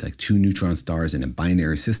collide, like two neutron stars in a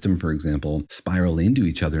binary system, for example, spiral into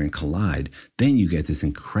each other and collide, then you get this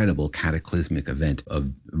incredible cataclysmic event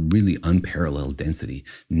of really unparalleled density.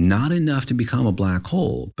 Not enough to become a black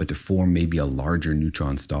hole, but to form maybe a larger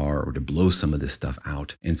neutron star or to blow some of this stuff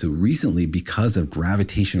out. And so recently, because of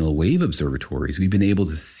gravitational wave observatories, we've been able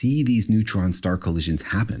to see these neutron star collisions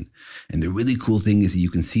happen. And the really cool thing is that you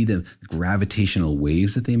can see the gravitational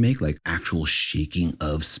waves that they make, like actual shaking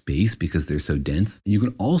of space because they're so dense. And you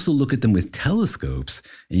can also look at them with telescopes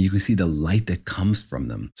and you can see the light that comes from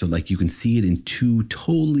them. So like you can see it in two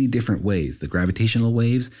totally different ways, the gravitational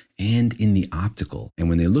waves and in the optical. And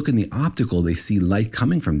when they look in the optical, they see light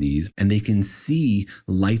coming from these and they can see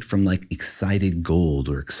light from like excited gold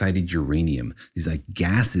or excited uranium. These like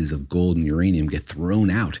gases of gold and uranium get thrown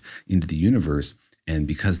out into the universe. And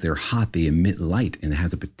because they're hot, they emit light and it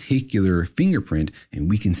has a particular fingerprint and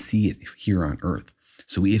we can see it here on Earth.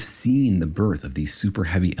 So we have seen the birth of these super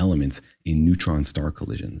heavy elements in neutron star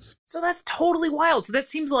collisions. So that's totally wild. So that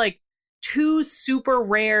seems like two super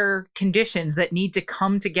rare conditions that need to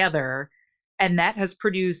come together. And that has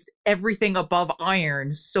produced everything above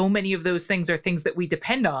iron. So many of those things are things that we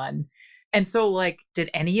depend on. And so, like, did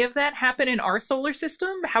any of that happen in our solar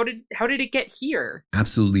system? How did it get here?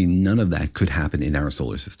 Absolutely none of that could happen in our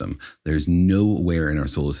solar system. There's nowhere in our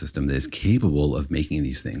solar system that is capable of making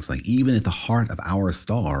these things. Like, even at the heart of our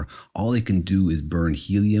star, all it can do is burn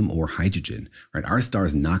helium or hydrogen, right? Our star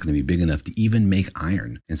is not going to be big enough to even make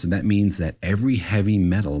iron. And so that means that every heavy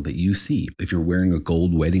metal that you see, if you're wearing a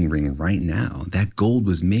gold wedding ring right now, that gold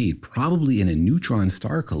was made probably in a neutron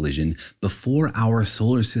star collision before our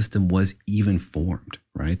solar system was even formed.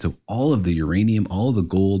 right? So all of the uranium, all of the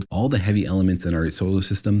gold, all the heavy elements in our solar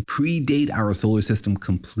system predate our solar system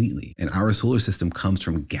completely. And our solar system comes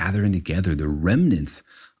from gathering together the remnants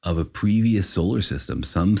of a previous solar system.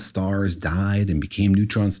 Some stars died and became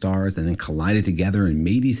neutron stars and then collided together and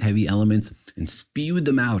made these heavy elements and spewed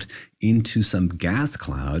them out into some gas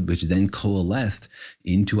cloud, which then coalesced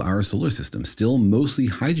into our solar system. Still mostly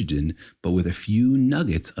hydrogen, but with a few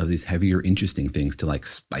nuggets of these heavier, interesting things to like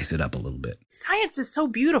spice it up a little bit. Science is so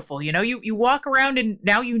beautiful. You know, you walk around and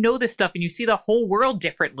now you know this stuff and you see the whole world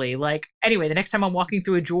differently. Like, anyway, the next time I'm walking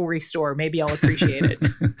through a jewelry store, maybe I'll appreciate it.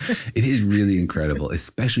 It is really incredible,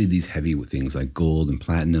 especially these heavy things like gold and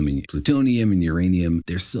platinum and plutonium and uranium.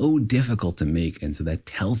 They're so difficult to make. And so that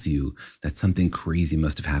tells you that something crazy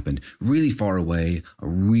must have happened really far away, a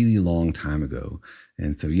really long time ago.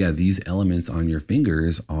 And so, yeah, these elements on your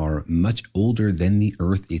fingers are much older than the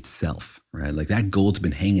Earth itself, right? Like that gold's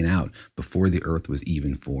been hanging out before the Earth was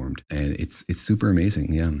even formed. And it's super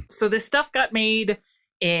amazing, yeah. So this stuff got made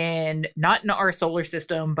not in our solar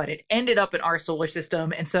system, but it ended up in our solar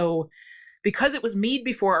system. And so because it was made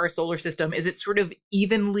before our solar system, is it sort of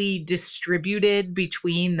evenly distributed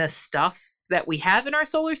between the stuff that we have in our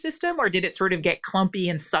solar system, or did it sort of get clumpy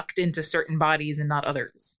and sucked into certain bodies and not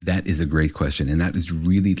others? That is a great question. And that is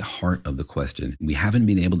really the heart of the question. We haven't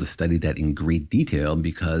been able to study that in great detail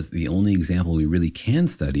because the only example we really can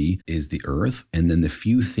study is the Earth and then the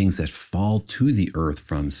few things that fall to the Earth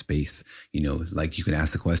from space. You know, like you could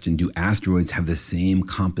ask the question, do asteroids have the same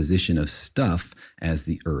composition of stuff as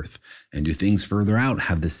the Earth? And do things further out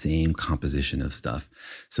have the same composition of stuff?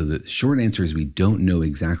 So the short answer is we don't know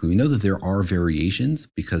exactly. We know that there are variations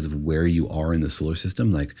because of where you are in the solar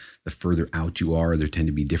system. Like the further out you are, there tend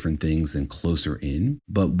to be different things than closer in.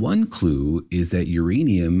 But one clue is that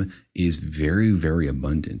uranium is very, very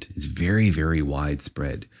abundant. It's very, very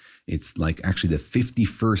widespread. It's like actually the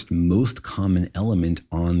 51st most common element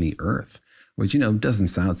on the Earth. Which, you know, doesn't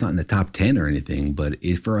sound, it's not in the top 10 or anything, but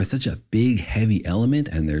for such a big, heavy element,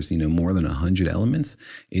 and there's, you know, more than 100 elements,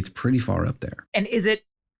 it's pretty far up there. And is it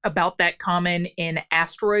about that common in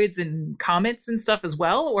asteroids and comets and stuff as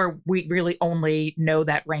well? Or we really only know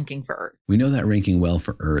that ranking for Earth? We know that ranking well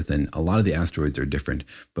for Earth, and a lot of the asteroids are different.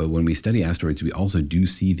 But when we study asteroids, we also do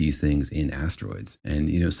see these things in asteroids. And,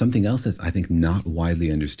 you know, something else that's, I think, not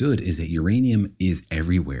widely understood is that uranium is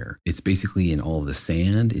everywhere. It's basically in all of the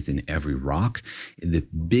sand. It's in every rock. The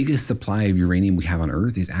biggest supply of uranium we have on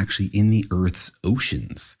Earth is actually in the Earth's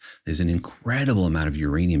oceans. There's an incredible amount of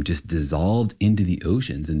uranium just dissolved into the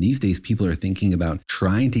oceans. And these days, people are thinking about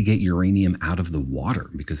trying to get uranium out of the water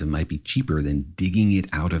because it might be cheaper than digging it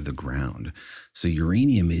out of the ground. So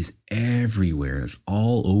uranium is everywhere. It's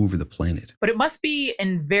all over the planet. But it must be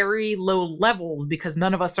in very low levels because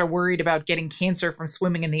none of us are worried about getting cancer from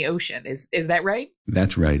swimming in the ocean. Is that right?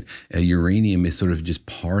 That's right. Uranium is sort of just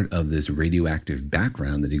part of this radioactive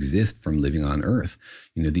background that exists from living on Earth.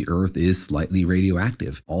 You know, the Earth is slightly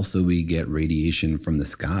radioactive. Also, we get radiation from the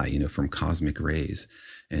sky, you know, from cosmic rays.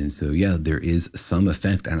 And so, yeah, there is some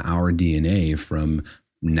effect on our DNA from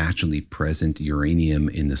naturally present uranium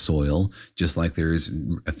in the soil, just like there's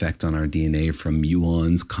effect on our DNA from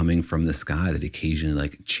muons coming from the sky that occasionally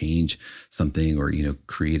like change something or, you know,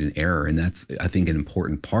 create an error. And that's, I think, an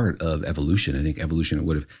important part of evolution. I think evolution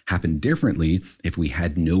would have happened differently if we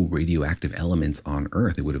had no radioactive elements on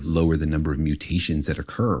Earth. It would have lowered the number of mutations that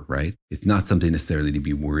occur, right? It's not something necessarily to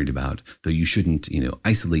be worried about, though you shouldn't, you know,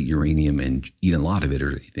 isolate uranium and eat a lot of it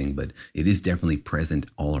or anything, but it is definitely present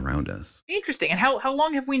all around us. Interesting. And how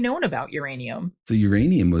long have we known about uranium? So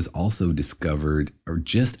uranium was also discovered or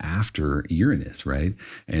just after Uranus, right?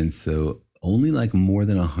 And so only like more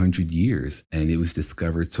than 100 years. And it was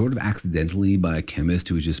discovered sort of accidentally by a chemist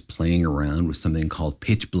who was just playing around with something called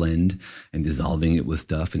pitch blende and dissolving it with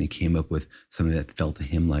stuff. And he came up with something that felt to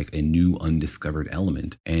him like a new undiscovered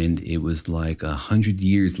element. And it was like 100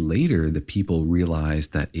 years later that people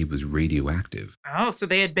realized that it was radioactive. Oh, so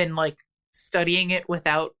they had been like studying it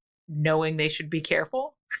without knowing they should be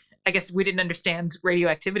careful? I guess we didn't understand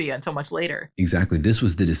radioactivity until much later. Exactly. This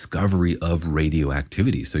was the discovery of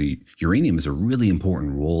radioactivity. So uranium is a really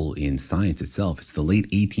important role in science itself. It's the late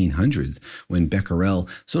 1800s when Becquerel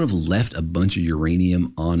sort of left a bunch of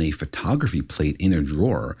uranium on a photography plate in a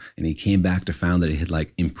drawer, and he came back to find that it had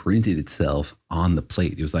like imprinted itself on the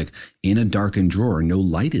plate. It was like in a darkened drawer, no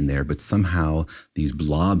light in there, but somehow these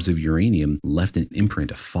blobs of uranium left an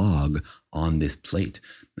imprint, a fog, on this plate.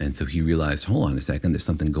 And so he realized, hold on a second, there's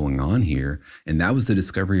something going on here. And that was the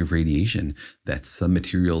discovery of radiation, that some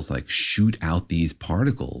materials like shoot out these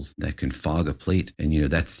particles that can fog a plate. And,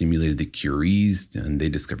 that stimulated the Curies, and they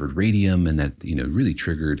discovered radium, and that, really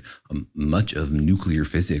triggered much of nuclear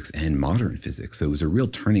physics and modern physics. So it was a real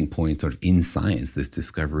turning point sort of in science, this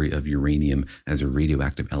discovery of uranium as a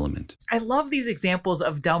radioactive element. I love these examples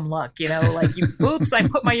of dumb luck, oops, I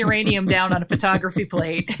put my uranium down on a photography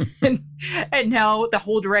plate. and now the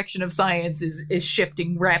whole direction of science is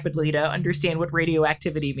shifting rapidly to understand what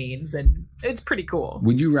radioactivity means. And it's pretty cool.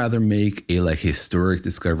 Would you rather make a historic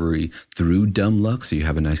discovery through dumb luck, so you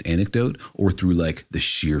have a nice anecdote, or through the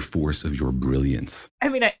sheer force of your brilliance? I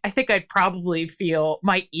mean, I think I'd probably feel,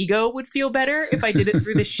 my ego would feel better if I did it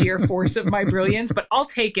through the sheer force of my brilliance, but I'll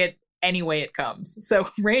take it any way it comes. So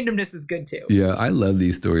randomness is good too. Yeah, I love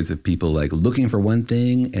these stories of people looking for one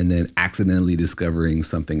thing and then accidentally discovering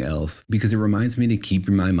something else, because it reminds me to keep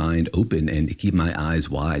my mind open and to keep my eyes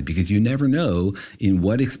wide, because you never know in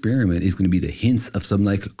what experiment is going to be the hints of some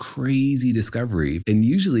crazy discovery. And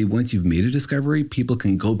usually once you've made a discovery, people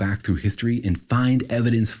can go back through history and find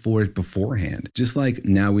evidence for it beforehand. Just like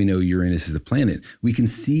now we know Uranus is a planet, we can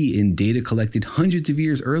see in data collected hundreds of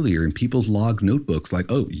years earlier in people's log notebooks,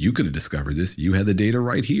 oh, you could have discovered this. You had the data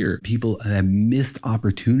right here. People have missed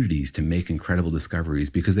opportunities to make incredible discoveries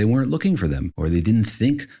because they weren't looking for them, or they didn't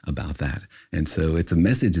think about that. And so it's a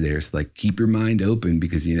message there. It's keep your mind open,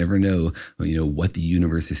 because you never know, what the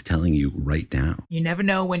universe is telling you right now. You never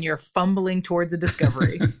know when you're fumbling towards a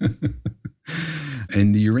discovery.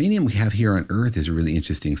 And the uranium we have here on Earth is a really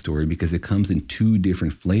interesting story because it comes in two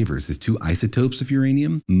different flavors. There's two isotopes of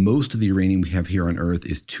uranium. Most of the uranium we have here on Earth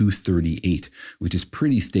is 238, which is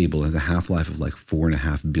pretty stable, has a half-life of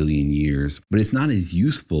 4.5 billion years. But it's not as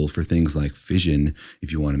useful for things like fission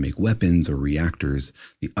if you want to make weapons or reactors.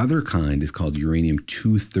 The other kind is called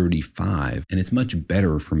uranium-235, and it's much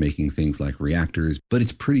better for making things like reactors, but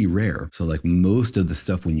it's pretty rare. So most of the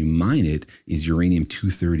stuff when you mine it is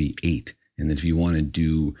uranium-238. And then if you want to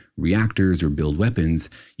do reactors or build weapons,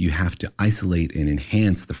 you have to isolate and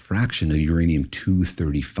enhance the fraction of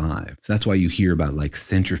uranium-235. So that's why you hear about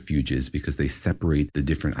centrifuges, because they separate the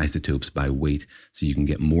different isotopes by weight so you can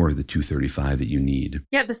get more of the 235 that you need.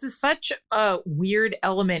 Yeah, this is such a weird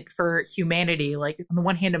element for humanity. On the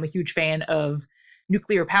one hand, I'm a huge fan of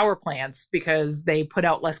nuclear power plants because they put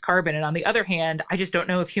out less carbon. And on the other hand, I just don't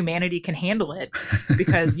know if humanity can handle it,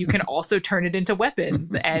 because you can also turn it into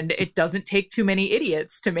weapons, and it doesn't take too many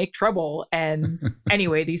idiots to make trouble. And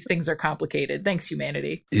anyway, these things are complicated. Thanks,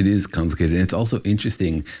 humanity. It is complicated. And it's also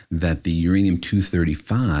interesting that the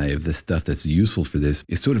uranium-235, the stuff that's useful for this,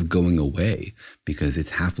 is sort of going away because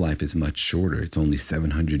its half-life is much shorter. It's only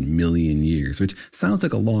 700 million years, which sounds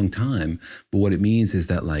like a long time. But what it means is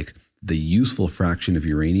that the useful fraction of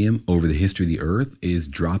uranium over the history of the Earth is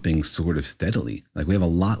dropping sort of steadily. We have a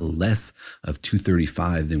lot less of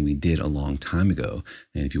 235 than we did a long time ago.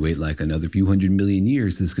 And if you wait another few hundred million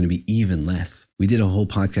years, there's going to be even less. We did a whole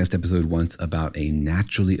podcast episode once about a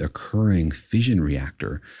naturally occurring fission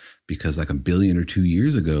reactor, because 1 billion or 2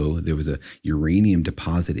 years ago, there was a uranium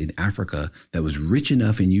deposit in Africa that was rich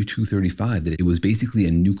enough in U-235 that it was basically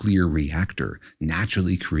a nuclear reactor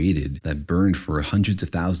naturally created that burned for hundreds of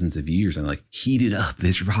thousands of years and heated up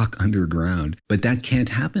this rock underground. But that can't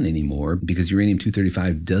happen anymore because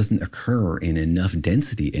uranium-235 doesn't occur in enough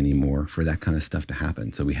density anymore for that kind of stuff to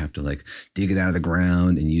happen. So we have to dig it out of the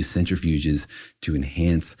ground and use centrifuges to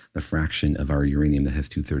enhance the fraction of our uranium that has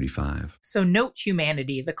 235. So note,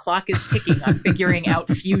 humanity, the clock is ticking on figuring out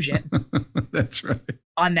fusion. That's right.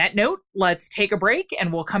 On that note, let's take a break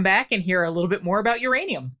and we'll come back and hear a little bit more about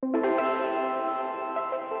uranium.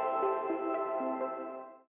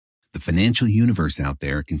 The financial universe out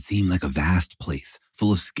there can seem like a vast place,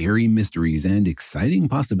 full of scary mysteries and exciting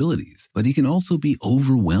possibilities, but it can also be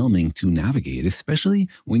overwhelming to navigate, especially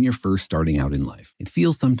when you're first starting out in life. It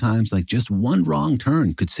feels sometimes like just one wrong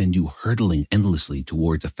turn could send you hurtling endlessly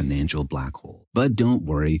towards a financial black hole. But don't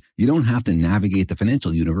worry, you don't have to navigate the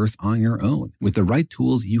financial universe on your own. With the right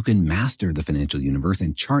tools, you can master the financial universe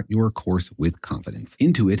and chart your course with confidence.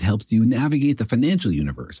 Intuit helps you navigate the financial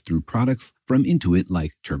universe through products from Intuit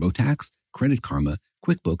like TurboTax, Credit Karma,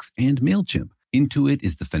 QuickBooks, and MailChimp. Intuit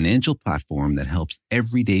is the financial platform that helps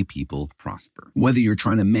everyday people prosper. Whether you're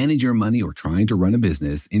trying to manage your money or trying to run a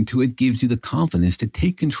business, Intuit gives you the confidence to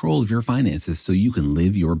take control of your finances so you can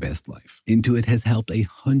live your best life. Intuit has helped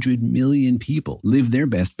 100 million people live their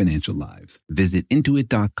best financial lives. Visit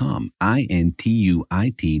Intuit.com, INTUIT.com,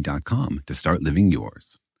 to start living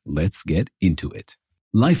yours. Let's get into it.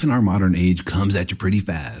 Life in our modern age comes at you pretty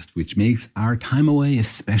fast, which makes our time away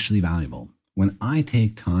especially valuable. When I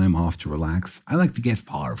take time off to relax, I like to get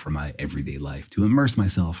far from my everyday life to immerse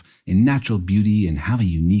myself in natural beauty and have a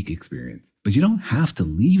unique experience. But you don't have to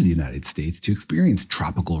leave the United States to experience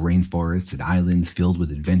tropical rainforests and islands filled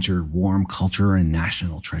with adventure, warm culture, and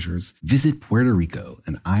national treasures. Visit Puerto Rico,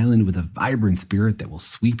 an island with a vibrant spirit that will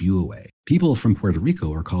sweep you away. People from Puerto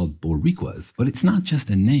Rico are called Boricuas, but it's not just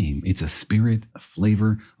a name, it's a spirit, a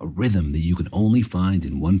flavor, a rhythm that you can only find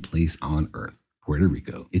in one place on Earth. Puerto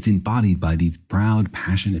Rico. It's embodied by these proud,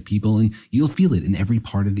 passionate people, and you'll feel it in every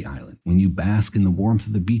part of the island. When you bask in the warmth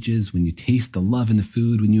of the beaches, when you taste the love in the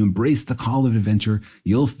food, when you embrace the call of adventure,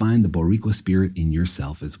 you'll find the Boricua spirit in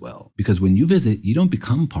yourself as well. Because when you visit, you don't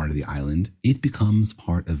become part of the island, it becomes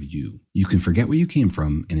part of you. You can forget where you came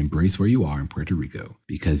from and embrace where you are in Puerto Rico,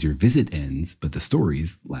 because your visit ends, but the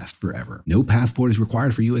stories last forever. No passport is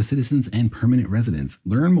required for U.S. citizens and permanent residents.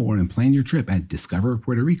 Learn more and plan your trip at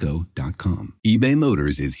discoverpuertorico.com. eBay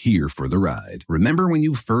Motors is here for the ride. Remember when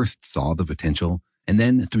you first saw the potential? And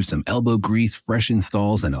then through some elbow grease, fresh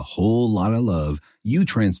installs, and a whole lot of love, you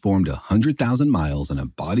transformed 100,000 miles and a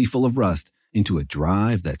body full of rust into a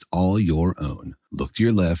drive that's all your own. Look to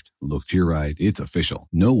your left, look to your right. It's official.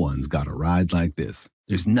 No one's got a ride like this.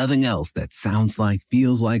 There's nothing else that sounds like,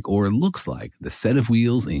 feels like, or looks like the set of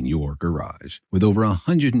wheels in your garage. With over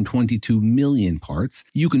 122 million parts,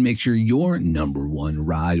 you can make sure your number one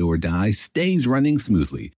ride or die stays running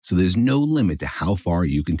smoothly, so there's no limit to how far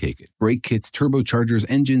you can take it. Brake kits, turbochargers,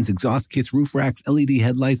 engines, exhaust kits, roof racks, LED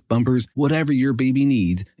headlights, bumpers, whatever your baby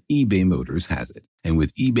needs, eBay Motors has it. And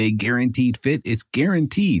with eBay Guaranteed Fit, it's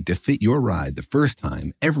guaranteed to fit your ride the first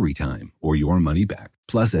time, every time, or your money back.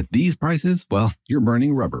 Plus, at these prices, well, you're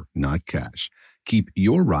burning rubber, not cash. Keep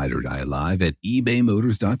your ride or die alive at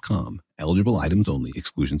ebaymotors.com. Eligible items only.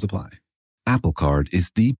 Exclusions apply. Apple Card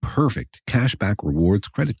is the perfect cashback rewards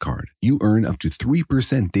credit card. You earn up to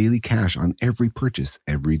 3% daily cash on every purchase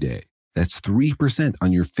every day. That's 3%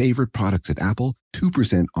 on your favorite products at Apple,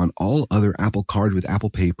 2% on all other Apple Card with Apple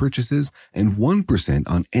Pay purchases, and 1%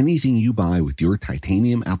 on anything you buy with your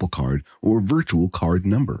titanium Apple Card or virtual card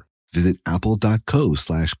number. Visit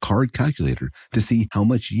apple.co/card calculator to see how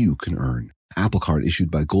much you can earn. Apple Card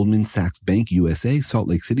issued by Goldman Sachs Bank USA, Salt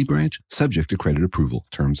Lake City branch, subject to credit approval.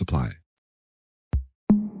 Terms apply.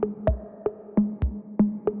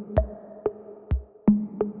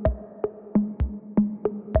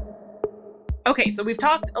 Okay, so we've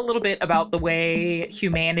talked a little bit about the way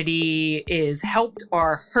humanity is helped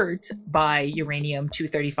or hurt by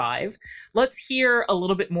uranium-235. Let's hear a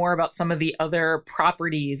little bit more about some of the other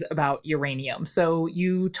properties about uranium. So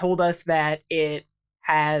you told us that it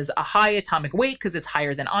has a high atomic weight because it's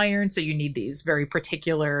higher than iron, so you need these very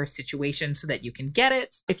particular situations so that you can get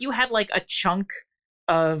it. If you had like a chunk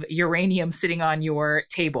of uranium sitting on your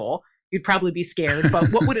table, you'd probably be scared,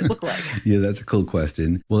 but what would it look like? Yeah, that's a cool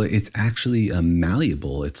question. Well, it's actually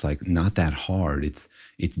malleable. It's like not that hard. It's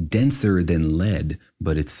denser than lead,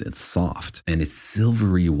 but it's soft and it's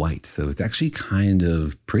silvery white. So it's actually kind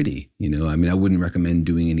of pretty. You know, I mean, I wouldn't recommend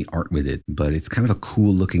doing any art with it, but it's kind of a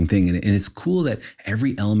cool looking thing. And it's cool that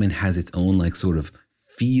every element has its own like sort of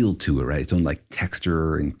feel to it, right? Its own like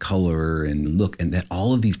texture and color and look, and that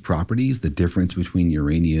all of these properties, the difference between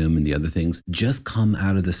uranium and the other things, just come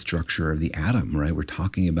out of the structure of the atom, right? We're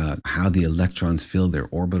talking about how the electrons fill their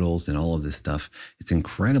orbitals and all of this stuff. It's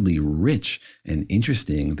incredibly rich and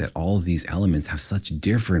interesting that all of these elements have such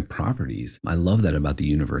different properties. I love that about the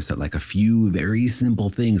universe, that like a few very simple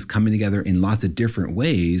things coming together in lots of different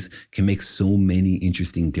ways can make so many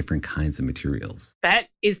interesting different kinds of materials. That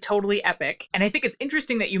is totally epic. And I think it's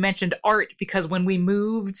interesting that you mentioned art, because when we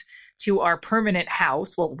moved to our permanent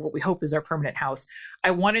house, well, what we hope is our permanent house,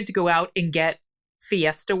 I wanted to go out and get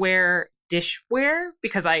Fiestaware dishware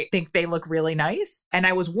because I think they look really nice. And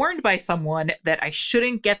I was warned by someone that I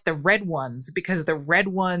shouldn't get the red ones because the red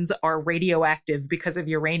ones are radioactive because of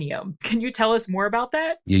uranium. Can you tell us more about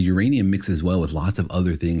that? Yeah, uranium mixes well with lots of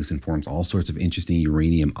other things and forms all sorts of interesting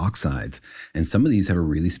uranium oxides. And some of these have a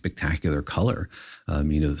really spectacular color.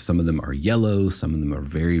 Some of them are yellow, some of them are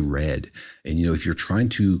very red. And, if you're trying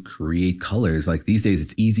to create colors, like these days,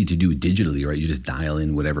 it's easy to do digitally, right? You just dial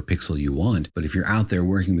in whatever pixel you want. But if you're out there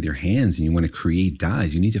working with your hands and you want to create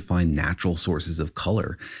dyes, you need to find natural sources of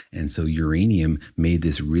color. And so uranium made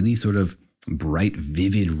this really sort of bright,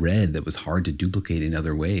 vivid red that was hard to duplicate in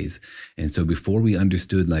other ways. And so before we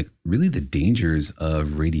understood like really the dangers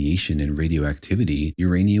of radiation and radioactivity,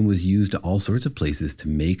 uranium was used all sorts of places to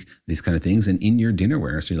make these kind of things. And in your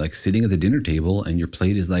dinnerware, so you're like sitting at the dinner table and your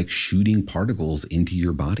plate is like shooting particles into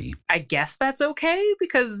your body. I guess that's okay,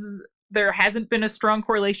 because there hasn't been a strong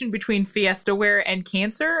correlation between Fiestaware and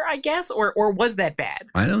cancer, I guess, or was that bad?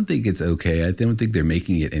 I don't think it's okay. I don't think they're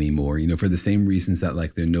making it anymore, for the same reasons that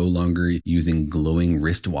like they're no longer using glowing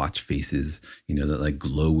wristwatch faces, that like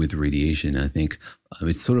glow with radiation. I think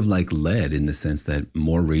it's sort of like lead in the sense that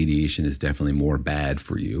more radiation is definitely more bad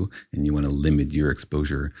for you and you want to limit your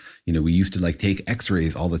exposure. We used to like take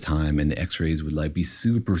x-rays all the time, and the x-rays would like be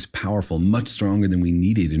super powerful, much stronger than we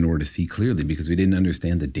needed in order to see clearly because we didn't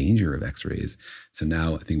understand the danger of x-rays. So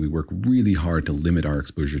now I think we work really hard to limit our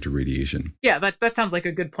exposure to radiation. Yeah, that sounds like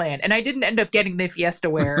a good plan. And I didn't end up getting the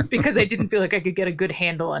Fiestaware because I didn't feel like I could get a good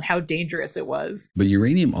handle on how dangerous it was. But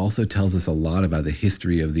uranium also tells us a lot about the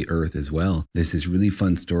history of the Earth as well. There's this really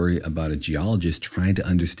fun story about a geologist trying to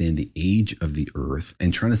understand the age of the Earth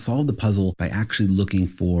and trying to solve the puzzle by actually looking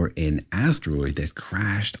for an asteroid that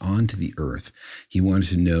crashed onto the Earth. He wanted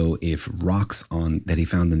to know if rocks that he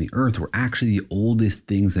found on the Earth were actually the oldest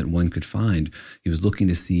things that one could find. He was looking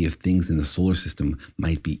to see if things in the solar system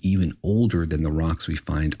might be even older than the rocks we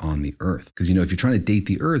find on the Earth. Because, if you're trying to date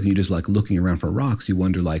the Earth and you're just like looking around for rocks, you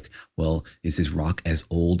wonder like, well, is this rock as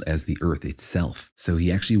old as the Earth itself? So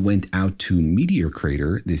he actually went out to Meteor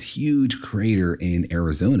Crater, this huge crater in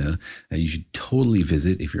Arizona that you should totally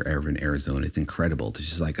visit if you're ever in Arizona. It's incredible. It's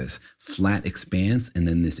just like a flat expanse and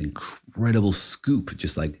then this incredible scoop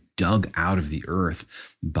just like dug out of the Earth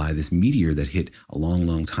by this meteor that hit a long,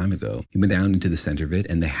 long time ago. He went down into the center of it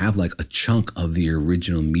and they have like a chunk of the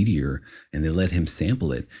original meteor and they let him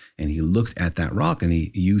sample it. And he looked at that rock and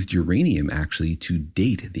he used uranium actually to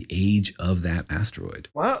date the age of that asteroid.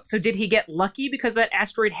 Whoa. So did he get lucky because that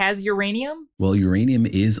asteroid has uranium? Well, uranium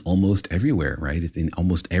is almost everywhere, right? It's in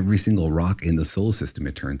almost every single rock in the solar system,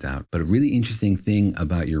 it turns out. But a really interesting thing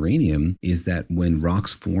about uranium is that when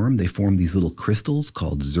rocks form, they form these little crystals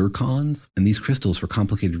called zircons. And these crystals, for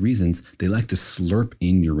complicated reasons, they like to slurp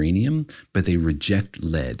in uranium, but they reject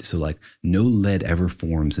lead. So like no lead ever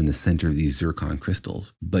forms in the center of these zircon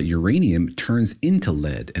crystals. But uranium turns into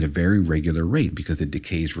lead at a very regular rate because it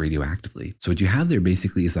decays radioactively. So what you have there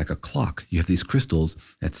basically is like a clock. You have these crystals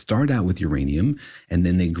that start out with uranium and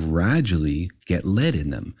then they gradually get lead in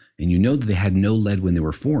them. And you know that they had no lead when they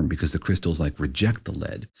were formed because the crystals like reject the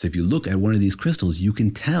lead. So if you look at one of these crystals, you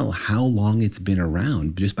can tell how long it's been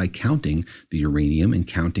around just by counting the uranium and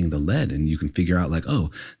counting the lead. And you can figure out like,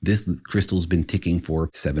 oh, this crystal's been ticking for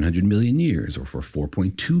 700 million years or for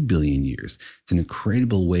 4.2 billion years. It's an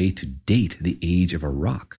incredible way to date the age of a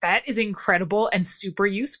rock. That is incredible and super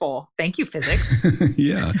useful. Thank you, physics.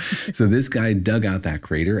 Yeah. So this guy dug out that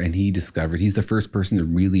crater and he discovered, he's the first person to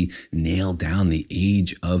really nail down the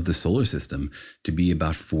age of the solar system to be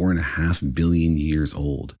about 4.5 billion years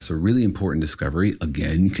old. So a really important discovery,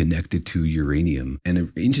 again, connected to uranium. And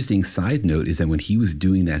an interesting side note is that when he was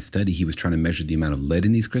doing that study, he was trying to measure the amount of lead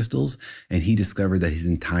in these crystals, and he discovered that his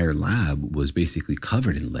entire lab was basically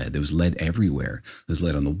covered in lead. There was lead everywhere. There was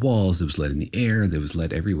lead on the walls, there was lead in the air, there was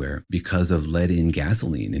lead everywhere because of lead in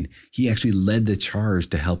gasoline. And he actually led the charge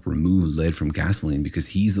to help remove lead from gasoline because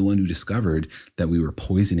he's the one who discovered that we were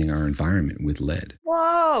poisoning our environment with lead.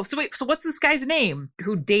 Whoa. So wait, so what's this guy's name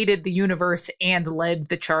who dated the universe and led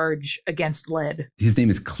the charge against lead? His name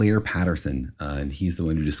is Claire Patterson, and he's the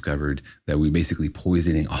one who discovered that we basically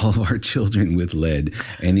poisoning all of our children with lead.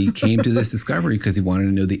 And he came to this discovery because he wanted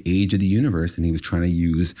to know the age of the universe, and he was trying to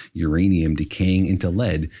use uranium decaying into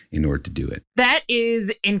lead in order to do it. That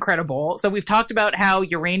is incredible. So we've talked about how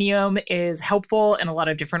uranium is helpful in a lot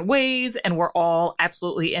of different ways, and we're all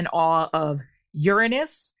absolutely in awe of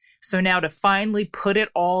Uranus. So now to finally put it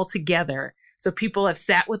all together. So people have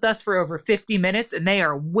sat with us for over 50 minutes and they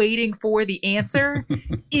are waiting for the answer.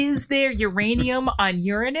 Is there uranium on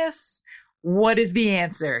Uranus? What is the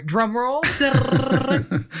answer? Drum roll.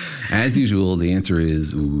 As usual, the answer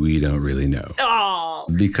is we don't really know. Oh.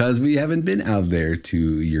 Because we haven't been out there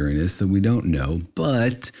to Uranus, so we don't know.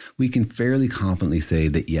 But we can fairly confidently say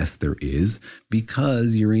that yes, there is,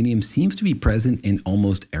 because uranium seems to be present in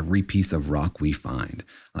almost every piece of rock we find.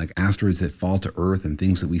 Like asteroids that fall to Earth and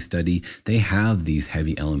things that we study, they have these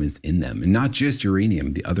heavy elements in them. And not just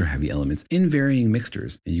uranium, the other heavy elements in varying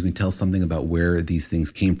mixtures. And you can tell something about where these things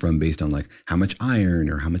came from based on like how much iron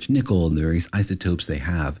or how much nickel and the various isotopes they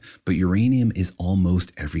have. But uranium is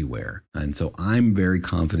almost everywhere. And so I'm very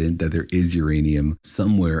confident that there is uranium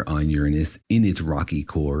somewhere on Uranus in its rocky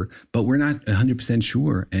core, but we're not 100%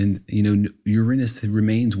 sure. And, you know, Uranus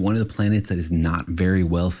remains one of the planets that is not very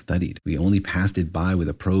well studied. We only passed it by with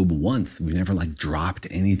a probe once. We never like dropped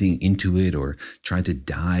anything into it or tried to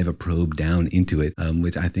dive a probe down into it,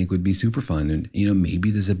 which I think would be super fun. And, you know,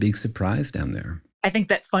 maybe there's a big surprise down there. I think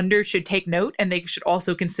that funders should take note, and they should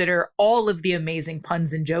also consider all of the amazing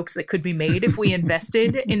puns and jokes that could be made if we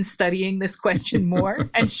invested in studying this question more.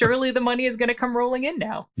 And surely the money is going to come rolling in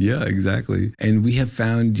now. Yeah, exactly. And we have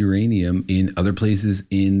found uranium in other places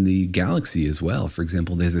in the galaxy as well. For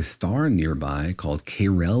example, there's a star nearby called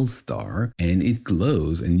Carel's star, and it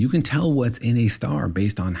glows. And you can tell what's in a star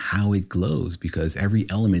based on how it glows, because every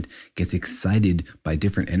element gets excited by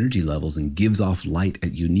different energy levels and gives off light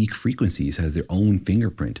at unique frequencies, has their own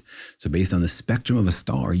fingerprint. So based on the spectrum of a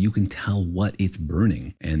star, you can tell what it's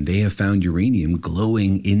burning. And they have found uranium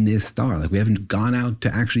glowing in this star. Like, we haven't gone out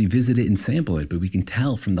to actually visit it and sample it, but we can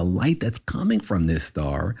tell from the light that's coming from this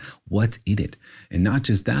star what's in it. And not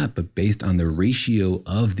just that, but based on the ratio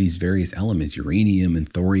of these various elements, uranium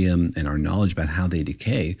and thorium, and our knowledge about how they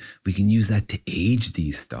decay, we can use that to age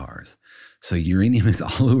these stars. So uranium is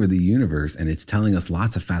all over the universe, and it's telling us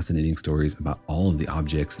lots of fascinating stories about all of the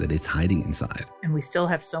objects that it's hiding inside. And we still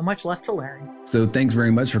have so much left to learn. So thanks very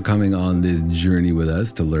much for coming on this journey with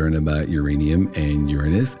us to learn about uranium and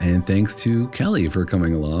Uranus. And thanks to Kelly for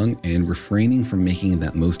coming along and refraining from making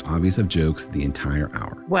that most obvious of jokes the entire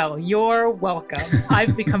hour. Well, you're welcome.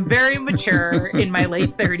 I've become very mature in my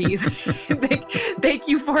late 30s. Thank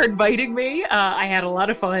you for inviting me. I had a lot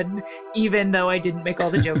of fun, even though I didn't make all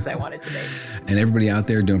the jokes I wanted to make. And everybody out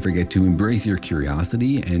there, don't forget to embrace your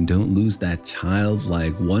curiosity and don't lose that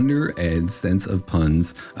childlike wonder and sense of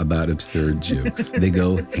puns about absurd jokes. They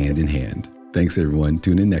go hand in hand. Thanks, everyone.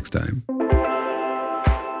 Tune in next time.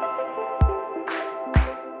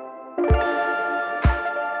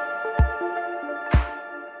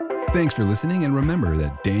 Thanks for listening, and remember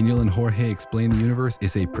that Daniel and Jorge Explain the Universe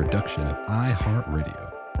is a production of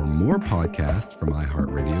iHeartRadio. For more podcasts from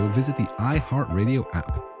iHeartRadio, visit the iHeartRadio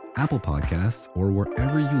app, Apple Podcasts, or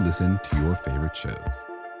wherever you listen to your favorite shows.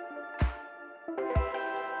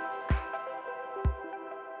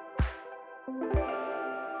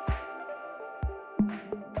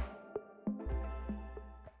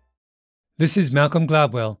 This is Malcolm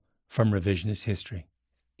Gladwell from Revisionist History.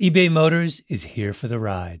 eBay Motors is here for the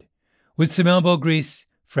ride. With some elbow grease,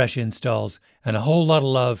 fresh installs, and a whole lot of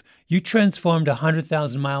love, you transformed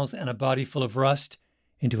 100,000 miles and a body full of rust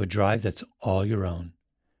into a drive that's all your own.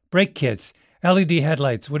 Brake kits, LED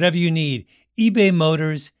headlights, whatever you need, eBay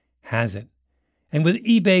Motors has it. And with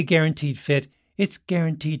eBay Guaranteed Fit, it's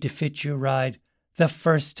guaranteed to fit your ride the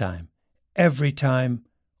first time, every time,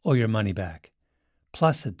 or your money back.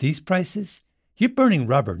 Plus, at these prices, you're burning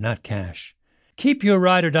rubber, not cash. Keep your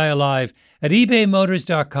ride or die alive at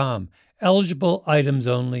ebaymotors.com. Eligible items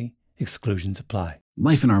only. Exclusions apply.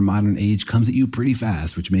 Life in our modern age comes at you pretty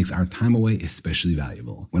fast, which makes our time away especially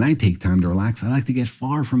valuable. When I take time to relax, I like to get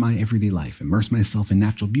far from my everyday life, immerse myself in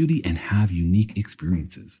natural beauty, and have unique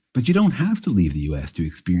experiences. But you don't have to leave the U.S. to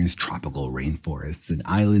experience tropical rainforests and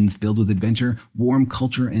islands filled with adventure, warm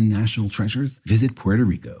culture, and national treasures. Visit Puerto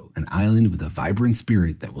Rico, an island with a vibrant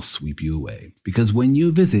spirit that will sweep you away. Because when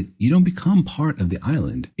you visit, you don't become part of the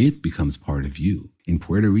island, it becomes part of you. In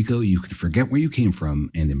Puerto Rico, you can forget where you came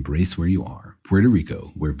from and embrace where you are. Puerto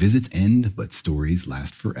Rico, where visits end, but stories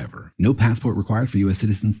last forever. No passport required for U.S.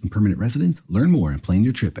 citizens and permanent residents. Learn more and plan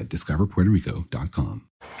your trip at discoverpuertorico.com.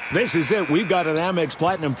 This is it. We've got an Amex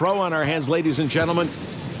Platinum Pro on our hands, ladies and gentlemen.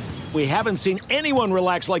 We haven't seen anyone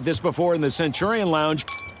relax like this before in the Centurion Lounge.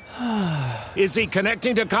 Is he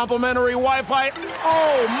connecting to complimentary Wi-Fi?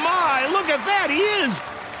 Oh, my. Look at that. He is.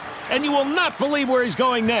 And you will not believe where he's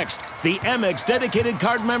going next. The Amex dedicated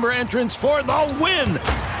card member entrance for the win.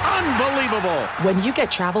 Unbelievable. When you get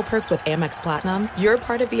travel perks with Amex Platinum, you're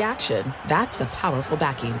part of the action. That's the powerful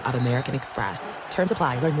backing of American Express. Terms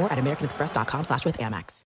apply. Learn more at americanexpress.com/withAmex.